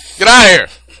 get out of here.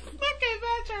 Okay,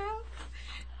 bye, Charles.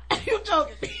 You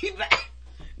choking me back.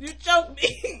 You choked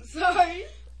me. Sorry.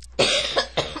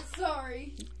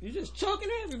 Sorry. You just choking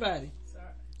everybody.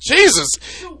 Jesus.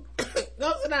 Go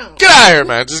sit down. Get out of here,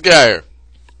 man. Just get out of here.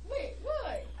 Wait,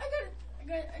 what?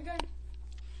 I got.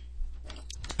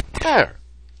 Get out of here.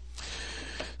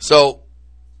 So,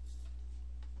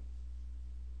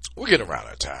 we're getting around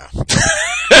that time.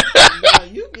 Yeah,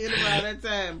 you get around that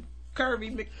time.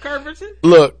 Kirby McCurverton.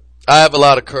 Look, I have a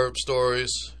lot of curb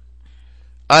stories.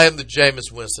 I am the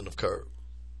Jameis Winston of curb.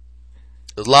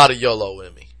 There's a lot of YOLO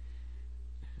in me.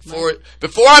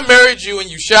 Before I married you and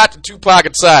you shot the Tupac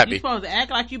inside me. You're supposed to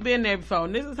act like you've been there before.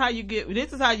 And this is how you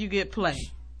get play.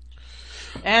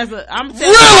 I'm Really?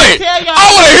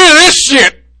 I want to hear this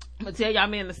shit. I'm gonna tell y'all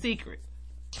man the secret.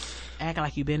 Act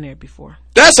like you've been there before.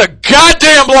 That's a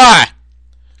goddamn lie.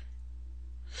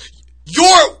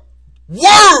 Your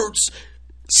words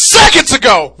seconds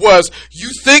ago was, you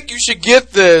think you should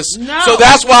get this, No. so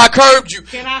that's why I curbed you.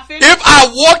 Can I finish? If I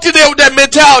walked in there with that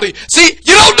mentality, see,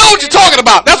 you don't know what you're talking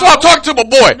about. That's why I'm talking to my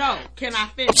boy. No, can I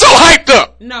finish? I'm so hyped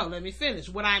up. No, let me finish.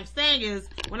 What I'm saying is,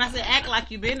 when I say act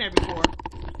like you've been there before,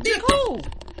 be cool.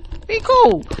 Be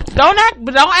cool. Don't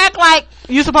act like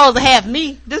you're supposed to have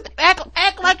me. Just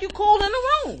act like you cool in the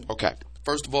room. Okay,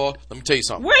 first of all, let me tell you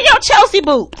something. Wear your Chelsea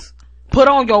boots. Put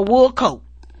on your wool coat.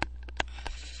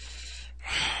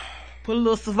 Put a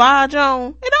little Savage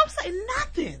on. It don't say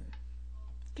nothing.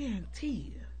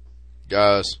 Guarantee you.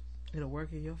 Guys. It'll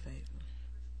work in your favor.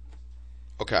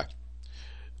 Okay.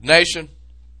 Nation,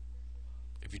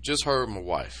 if you just heard my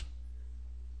wife,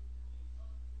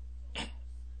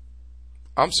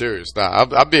 I'm serious now.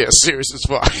 I'm being serious as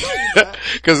fuck.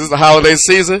 Because it's the holiday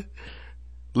season.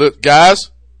 Look,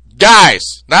 guys,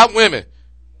 not women.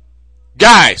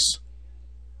 Guys,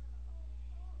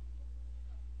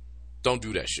 don't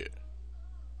do that shit.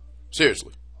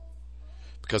 Seriously.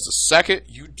 Because the second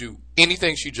you do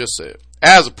anything she just said,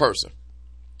 as a person,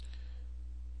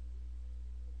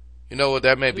 you know what,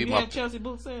 that may be you my... have Chelsea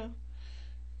boots there?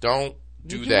 Don't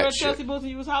do Did you that wear shit. Chelsea boots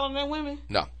and you was hollering at women?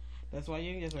 No. That's why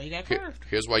you got curved.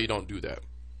 Here's why you don't do that.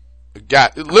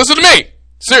 Listen to me.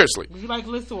 Seriously. Would you like to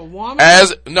listen to a woman?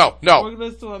 No. Or you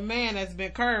listen to a man that's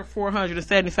been curved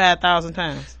 475,000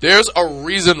 times? There's a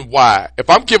reason why. If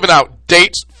I'm giving out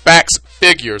dates, facts,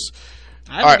 figures.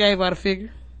 I just gave out a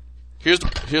figure. Here's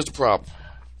the problem.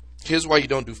 Here's why you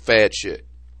don't do fad shit.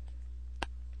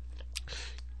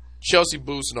 Chelsea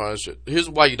boots and all that shit. Here's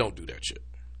why you don't do that shit.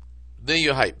 Then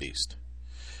you're a hype beast.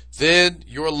 Then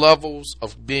your levels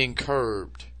of being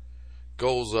curbed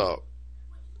goes up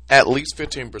at least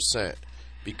 15%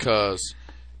 because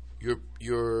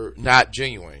you're not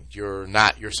genuine. You're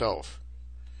not yourself.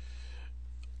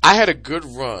 I had a good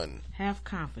run. Have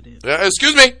confidence.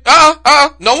 Excuse me.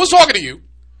 No one's talking to you.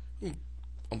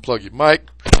 Unplug your mic.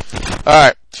 All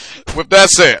right. With that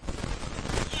said,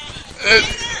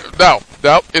 no.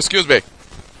 Excuse me.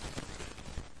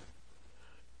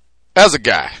 As a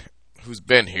guy who's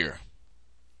been here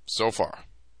so far,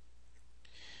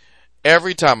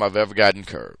 every time I've ever gotten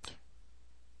curbed,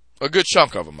 a good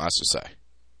chunk of them, I should say,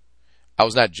 I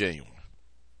was not genuine.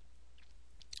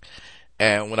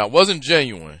 And when I wasn't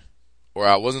genuine, or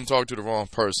I wasn't talking to the wrong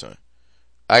person,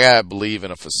 I gotta believe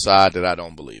in a facade that I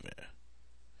don't believe in.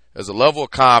 There's a level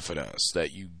of confidence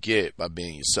that you get by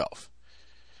being yourself.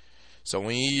 So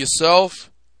when you're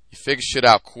yourself, you figure shit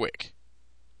out quick.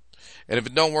 And if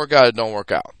it don't work out, it don't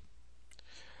work out.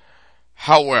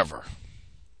 However,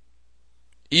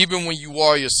 even when you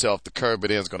are yourself, the curb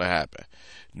it is going to happen.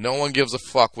 No one gives a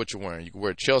fuck what you're wearing. You can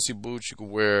wear Chelsea boots. You can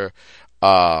wear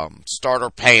starter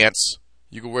pants.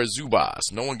 You can wear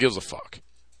Zubaz. No one gives a fuck.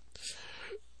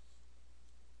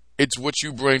 It's what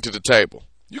you bring to the table.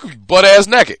 You can be butt-ass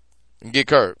naked and get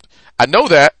curved. I know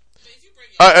that.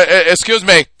 Excuse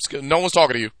me. No one's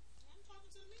talking to you.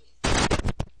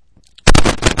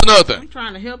 Another thing. I'm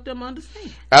trying to help them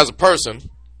understand. As a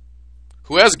person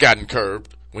who has gotten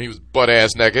curved when he was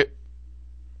butt-ass naked,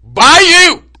 by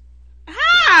you.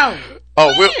 How?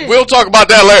 Oh, we'll talk about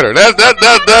that later. That's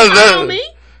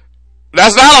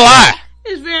not a lie.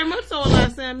 It's very much so a lie,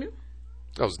 Samuel.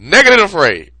 I was naked and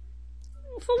afraid.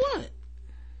 For what?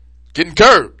 Getting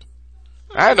curved.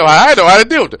 I know how to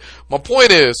deal with it. My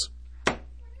point is,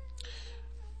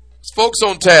 it's folks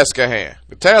on task at hand.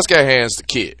 The task at hand is the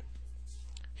kid.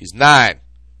 He's 9.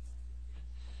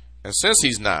 And since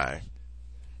he's 9,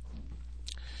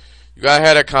 you gotta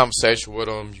have that conversation with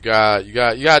him. You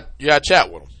gotta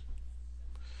chat with him.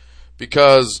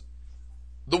 Because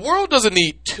the world doesn't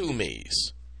need two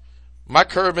me's. My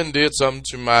curving did something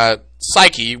to my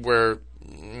psyche where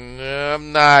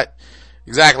I'm not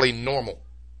exactly normal.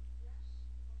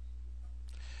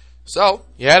 So,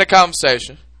 you had a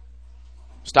conversation.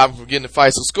 Stop him from getting in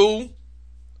fights in school.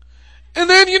 And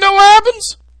then, you know what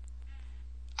happens?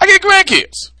 I get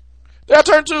grandkids. That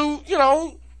turn to,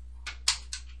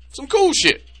 some cool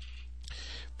shit.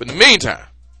 But in the meantime,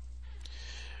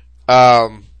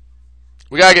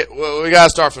 we gotta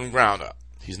start from the ground up.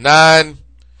 He's 9.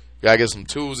 We gotta get some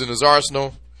tools in his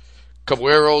arsenal. A couple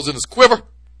arrows in his quiver,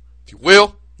 if you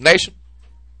will, nation.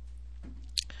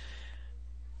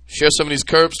 Share some of these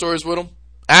curb stories with him.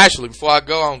 Actually, before I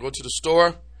go, I'm gonna go to the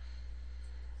store.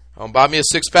 I'm gonna buy me a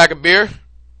 6-pack of beer.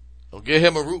 I'll get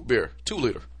him a root beer, 2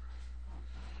 liter.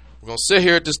 We're gonna sit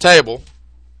here at this table.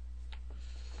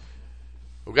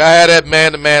 We gotta have that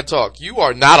man-to-man talk. You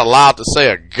are not allowed to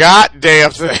say a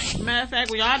goddamn thing. Matter of fact,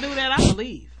 when y'all do that, I can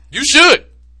leave. You should.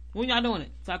 When y'all doing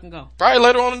it, so I can go. Probably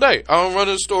later on today. I'll run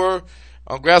to the store.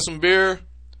 I'll grab some beer.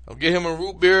 I'll get him a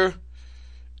root beer.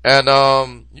 And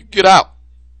you get out.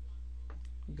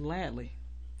 Gladly.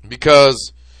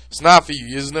 Because it's not for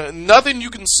you. Nothing you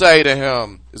can say to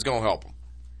him is going to help him.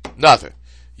 Nothing.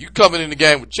 You coming in the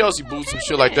game with Chelsea boots and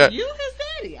shit like that. You his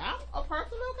daddy. I'm a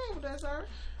person okay with that, sir.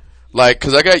 Like,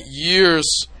 because I got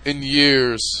years and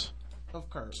years of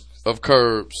curbs.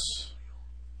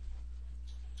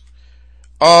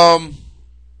 I'll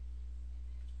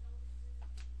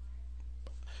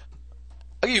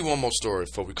give you one more story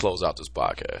before we close out this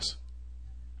podcast.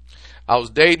 I was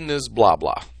dating this blah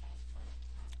blah.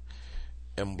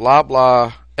 And blah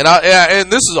blah.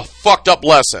 And this is a fucked up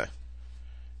lesson.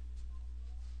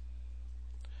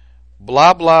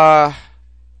 Blah blah.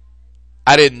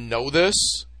 I didn't know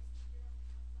this.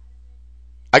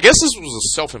 I guess this was a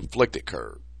self-inflicted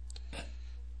curve.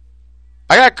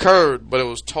 I got curved, but it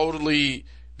was totally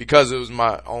because it was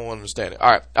my own understanding. All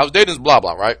right, I was dating this blah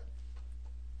blah, right?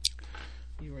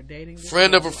 You were dating this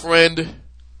friend of a friend.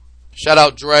 Shout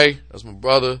out Dre, that's my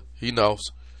brother. He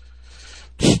knows.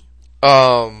 This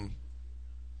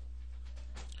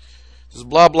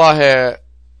blah blah had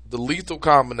the lethal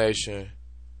combination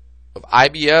of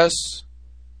IBS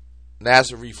and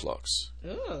acid reflux.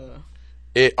 Ugh.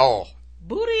 It all.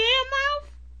 Booty and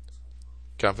mouth?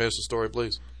 Can I finish the story,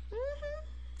 please?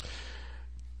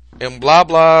 And blah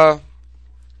blah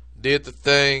did the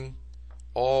thing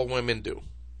all women do.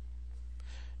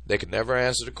 They could never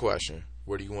answer the question,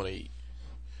 where do you want to eat?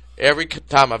 Every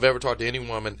time I've ever talked to any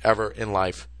woman ever in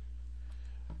life,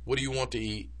 what do you want to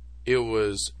eat? It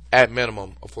was at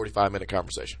minimum a 45-minute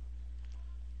conversation.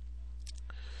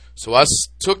 So I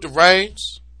took the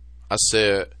reins. I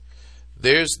said,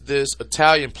 there's this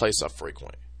Italian place I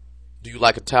frequent. Do you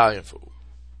like Italian food?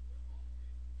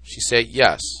 She said,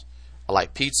 yes. I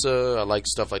like pizza. I like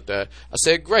stuff like that. I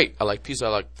said, great. I like pizza. I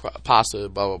like pasta,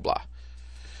 blah, blah, blah.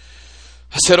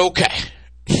 I said, okay.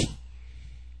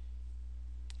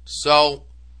 So,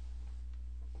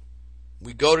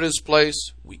 we go to this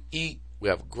place. We eat. We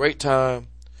have a great time.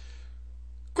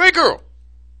 Great girl.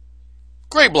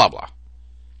 Great blah, blah.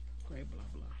 Great blah,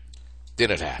 blah.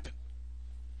 Then it happened.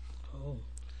 Oh.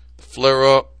 The flare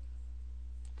up,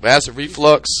 acid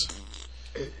reflux,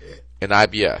 and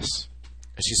IBS.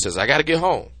 And she says, I got to get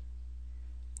home.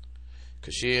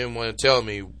 Because she didn't want to tell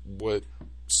me what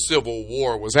civil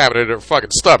war was happening in her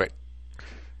fucking stomach.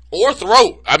 Or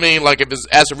throat. I mean, like if it's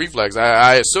acid reflux,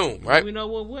 I assume, right? We know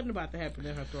what wasn't about to happen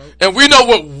in her throat. And we know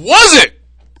what wasn't.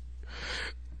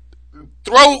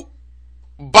 Throat,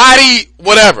 body,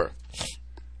 whatever.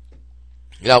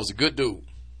 Yeah, I was a good dude.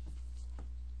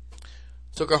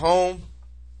 Took her home.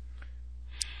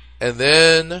 And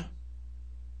then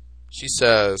She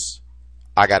says,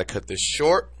 I got to cut this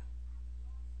short.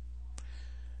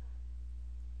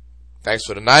 Thanks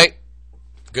for the night.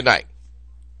 Good night.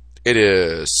 It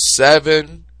is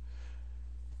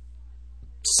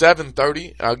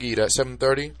 7:30. I'll give you that.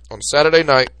 7:30 on Saturday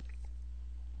night.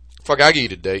 Fuck, I'll give you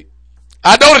the date.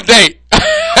 I know the date.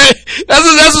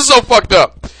 That's what's so fucked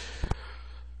up.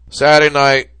 Saturday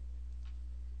night.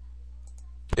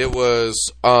 It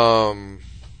was, I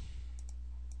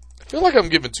feel like I'm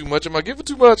giving too much. Am I giving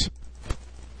too much?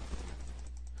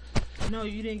 No,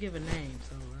 you didn't give a name,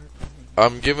 so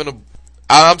I'm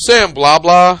saying blah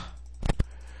blah.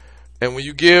 And when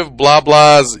you give blah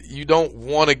blahs, you don't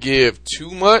want to give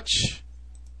too much.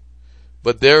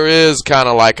 But there is kind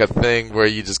of like a thing where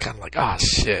you just kind of like, ah,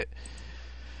 shit.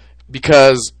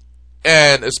 Because,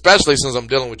 and especially since I'm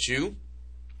dealing with you,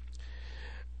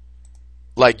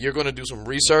 like, you're going to do some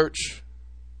research.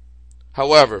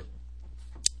 However,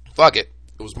 fuck it.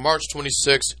 It was March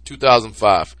 26,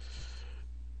 2005.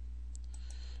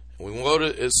 We go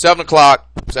to, it's 7 o'clock,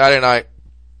 Saturday night.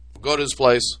 We go to this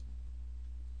place.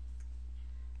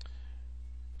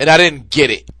 And I didn't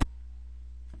get it.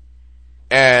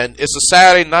 And it's a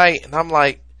Saturday night, and I'm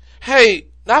like, hey,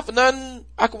 not for nothing,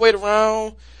 I can wait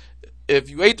around. If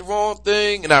you ate the wrong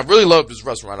thing, and I really love this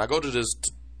restaurant. I go to this,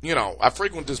 I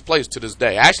frequent this place to this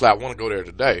day. Actually, I want to go there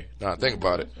today, now I think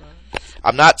about it.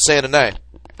 I'm not saying the name.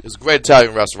 It's a great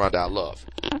Italian restaurant that I love.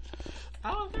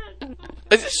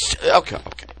 Okay.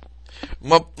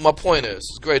 My point is,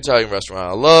 it's a great Italian restaurant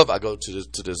I love. I go to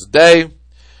this day,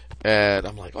 and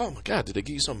I'm like, oh my God, did they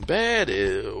give you something bad?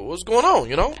 What's going on,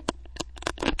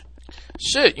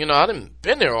 Shit, I didn't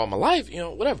been there all my life,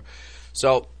 whatever.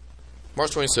 So, March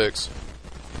 26th,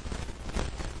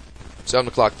 7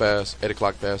 o'clock pass, 8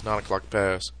 o'clock pass, 9 o'clock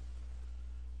pass.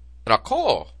 And I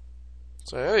call.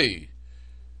 Say, hey,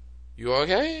 you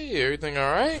okay? Everything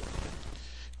alright?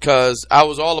 Because I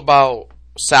was all about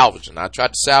salvaging. I tried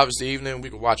to salvage the evening. We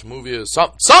could watch a movie or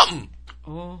something.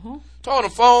 Uh-huh. Talk on the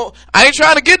phone. I ain't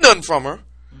trying to get nothing from her.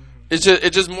 It's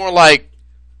just more like,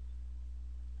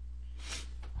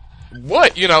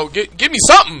 what? Give me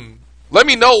something. Let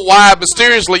me know why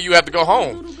mysteriously you have to go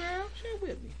home.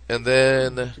 And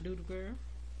then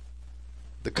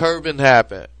the curving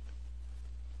happened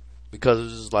because it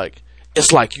was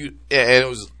it's like you, and it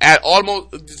was at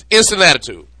almost instant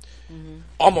attitude. Mm-hmm.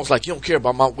 Almost like you don't care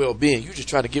about my well-being. You just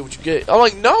trying to get what you get. I'm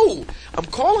like, no, I'm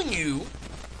calling you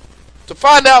to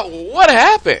find out what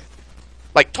happened.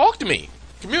 Like, talk to me.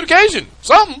 Communication.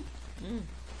 Something. Mm.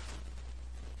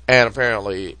 And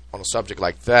apparently, on a subject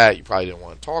like that, you probably didn't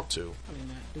want to talk to.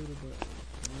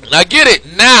 And I get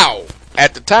it now.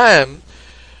 At the time,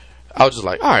 I was just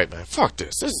like, all right, man, fuck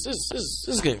this. This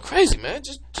is getting crazy, man.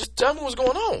 Just tell me what's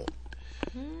going on.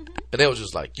 Mm-hmm. And they was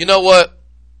just like, you know what?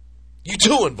 You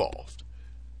two involved.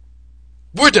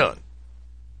 We're done.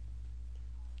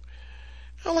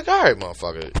 I'm like, all right,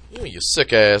 motherfucker. You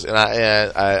sick ass. And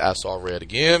I saw red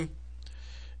again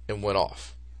and went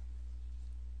off.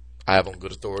 I have on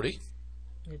good authority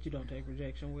that you don't take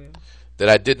rejection well. That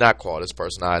I did not call this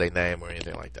person out a name or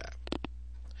anything like that.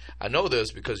 I know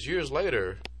this because years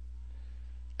later,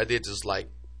 I did this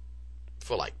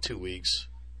for 2 weeks.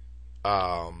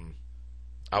 I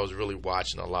was really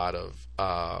watching a lot of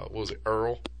what was it,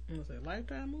 Earl? Was it a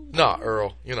Lifetime movie? No,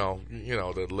 Earl. You know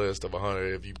the list of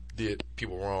 100. If you did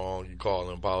people wrong, you call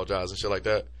and apologize and shit like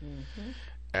that. Mm-hmm.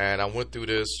 And I went through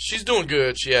this. She's doing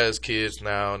good. She has kids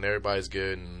now, and everybody's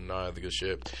good and all the good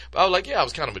shit. But I was like, yeah, I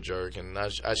was kind of a jerk, and I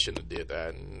shouldn't have did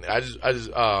that. And I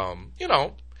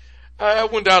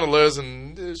went down the list,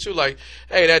 and she was like,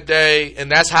 hey, that day, and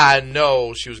that's how I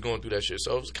know she was going through that shit.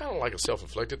 So it was kind of like a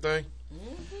self-inflicted thing.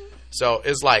 Mm-hmm. So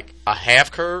it's like a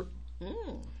half curve,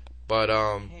 but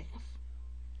it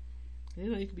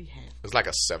could be half. It's like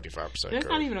a 75% That's curve.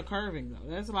 not even a curving though.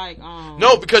 That's like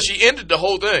no, because she ended the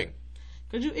whole thing.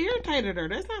 Because you irritated her.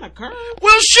 That's not a curve.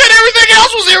 Well, shit, everything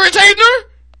else was irritating her.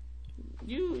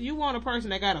 You want a person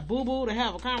that got a boo-boo to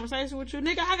have a conversation with you?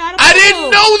 Nigga, I got a boo-boo. I didn't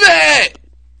know that.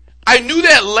 I knew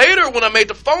that later when I made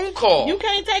the phone call. You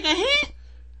can't take a hint?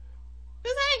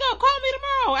 This ain't gonna call me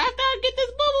tomorrow after I get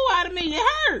this boo-boo out of me. It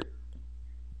hurt.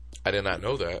 I did not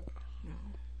know that.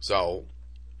 So,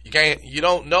 you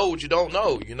don't know what you don't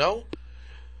know,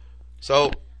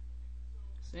 So.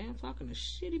 Sam talking to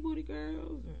shitty booty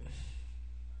girls.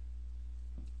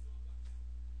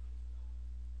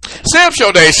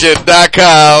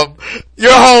 SamShowNation.com,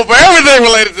 your home for everything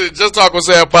related to the Just Talk with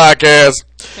Sam podcast.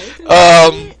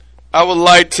 I would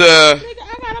like to. Nigga,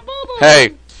 I got a boo-boo.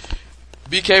 Hey,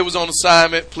 BK was on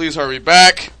assignment. Please hurry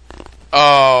back.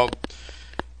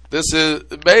 This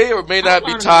may or may not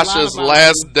be Tasha's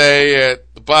last day at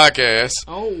the podcast.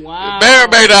 Oh wow. May or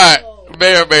may not.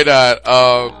 May or may not.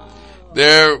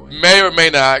 There may or may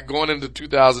not going into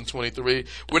 2023.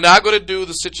 We're not going to do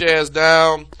the Sit Your Ass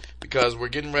Down because we're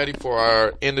getting ready for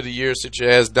our end of the year Sit Your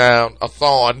Ass Down a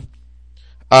thon.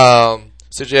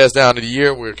 Sit Your Ass Down of the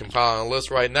year. We're compiling a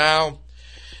list right now.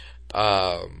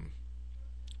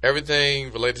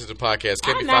 Everything related to the podcast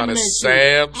can be found at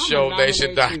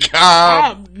samshownation.com.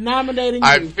 I'm nominating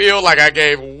I you. feel like I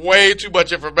gave way too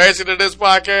much information to this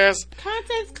podcast.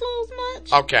 Context clues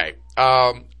much? Okay.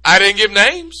 I didn't give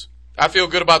names. I feel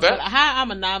good about that. But how I'm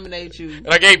going to nominate you? And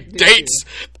I gave dates.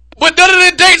 But none of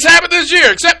the dates happened this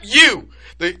year except you.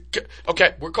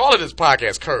 Okay, we're calling this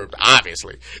podcast Curved,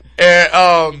 obviously.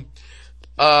 And,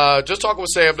 just talking with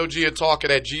Sam, no G and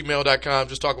talking at gmail.com.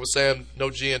 Just talking with Sam, no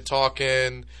G and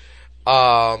talking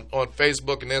on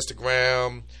Facebook and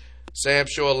Instagram. Sam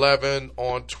Show 11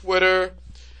 on Twitter.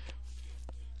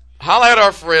 Holla at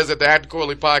our friends at the Acting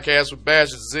Quarterly Podcast with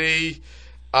Bash and Z.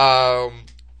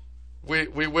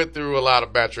 We went through a lot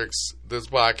of metrics this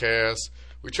podcast.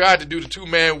 We tried to do the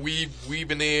two-man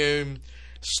weaving in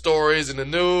stories in the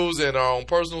news and our own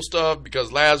personal stuff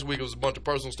because last week it was a bunch of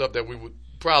personal stuff that we would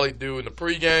probably do in the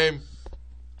pregame.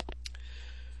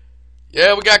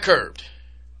 Yeah, we got curved.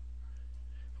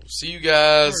 We'll see you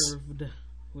guys. Curved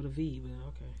with a V, but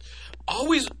okay.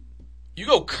 Always, you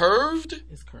go curved?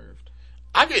 It's curved.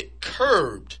 I get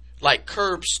curbed, like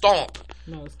curb stomp.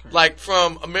 No, it's curved. Like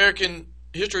from American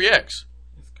History X.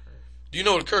 It's curved. Do you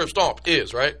know what a curb stomp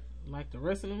is, right? Like the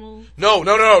wrestling move? No.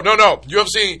 You ever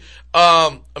seen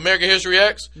American History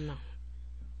X? No.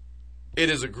 It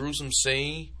is a gruesome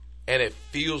scene, and it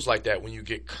feels like that when you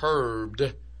get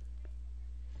curbed.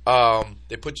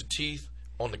 They put your teeth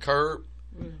on the curb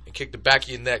and kick the back of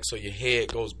your neck so your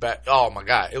head goes back. Oh, my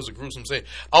God. It was a gruesome scene.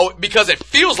 Oh, because it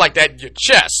feels like that in your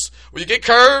chest. When you get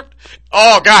curbed,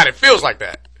 oh, God, it feels like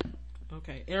that.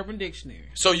 Okay, Urban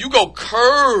Dictionary. So you go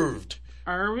curved.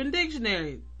 Urban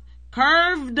Dictionary.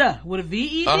 Curved with a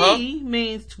V-E-D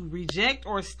means to reject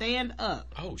or stand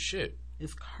up. Oh, shit.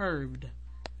 It's curved.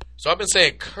 So I've been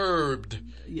saying curbed.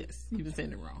 Yes, you've been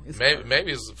saying it wrong. It's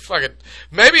Maybe it's fucking.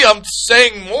 Maybe I'm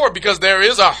saying more because there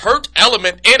is a hurt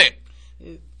element in it.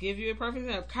 Give you a perfect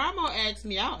example. Kamo asked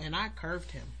me out and I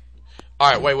curved him. All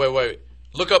right, wait.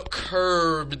 Look up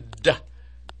curbed.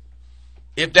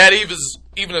 If that is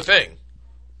even a thing.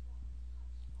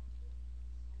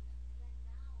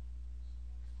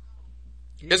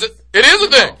 Is it? It is a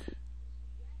thing.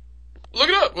 Look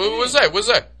it up. What's that? What's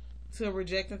that? To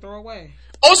reject and throw away.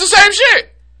 Oh, it's the same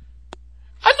shit.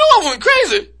 I knew I went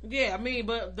crazy. Yeah, I mean,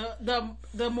 but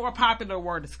the more popular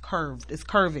word is curved. It's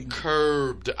curving.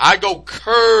 Curbed. I go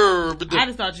curbed. I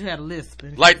just thought you had a lisp.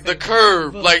 Like the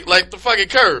curve. Like the fucking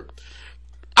curve.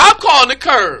 I'm calling it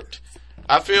curved.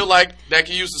 I feel like that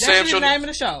can use the same That's show. the name of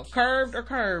the show. Curved or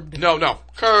curbed? No.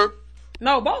 Curved.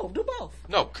 No, both. Do both.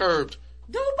 No, curved.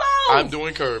 Do both. I'm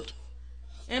doing curved.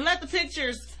 And let the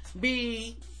pictures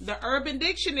be the Urban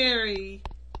Dictionary.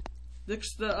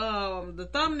 The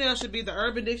thumbnail should be the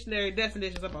Urban Dictionary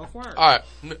definitions of both words. All right.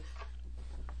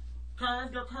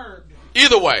 Curved or curbed?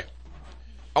 Either way,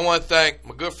 I want to thank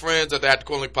my good friends at the Acting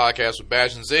Quarterly Podcast with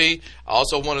Bash and Z. I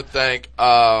also want to thank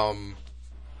the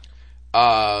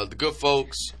good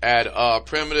folks at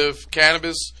Primitive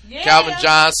Cannabis, Calvin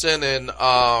Johnson and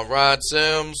Ron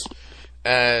Sims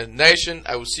and Nation.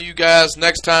 I will see you guys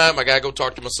next time. I gotta go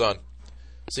talk to my son.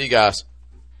 See you guys.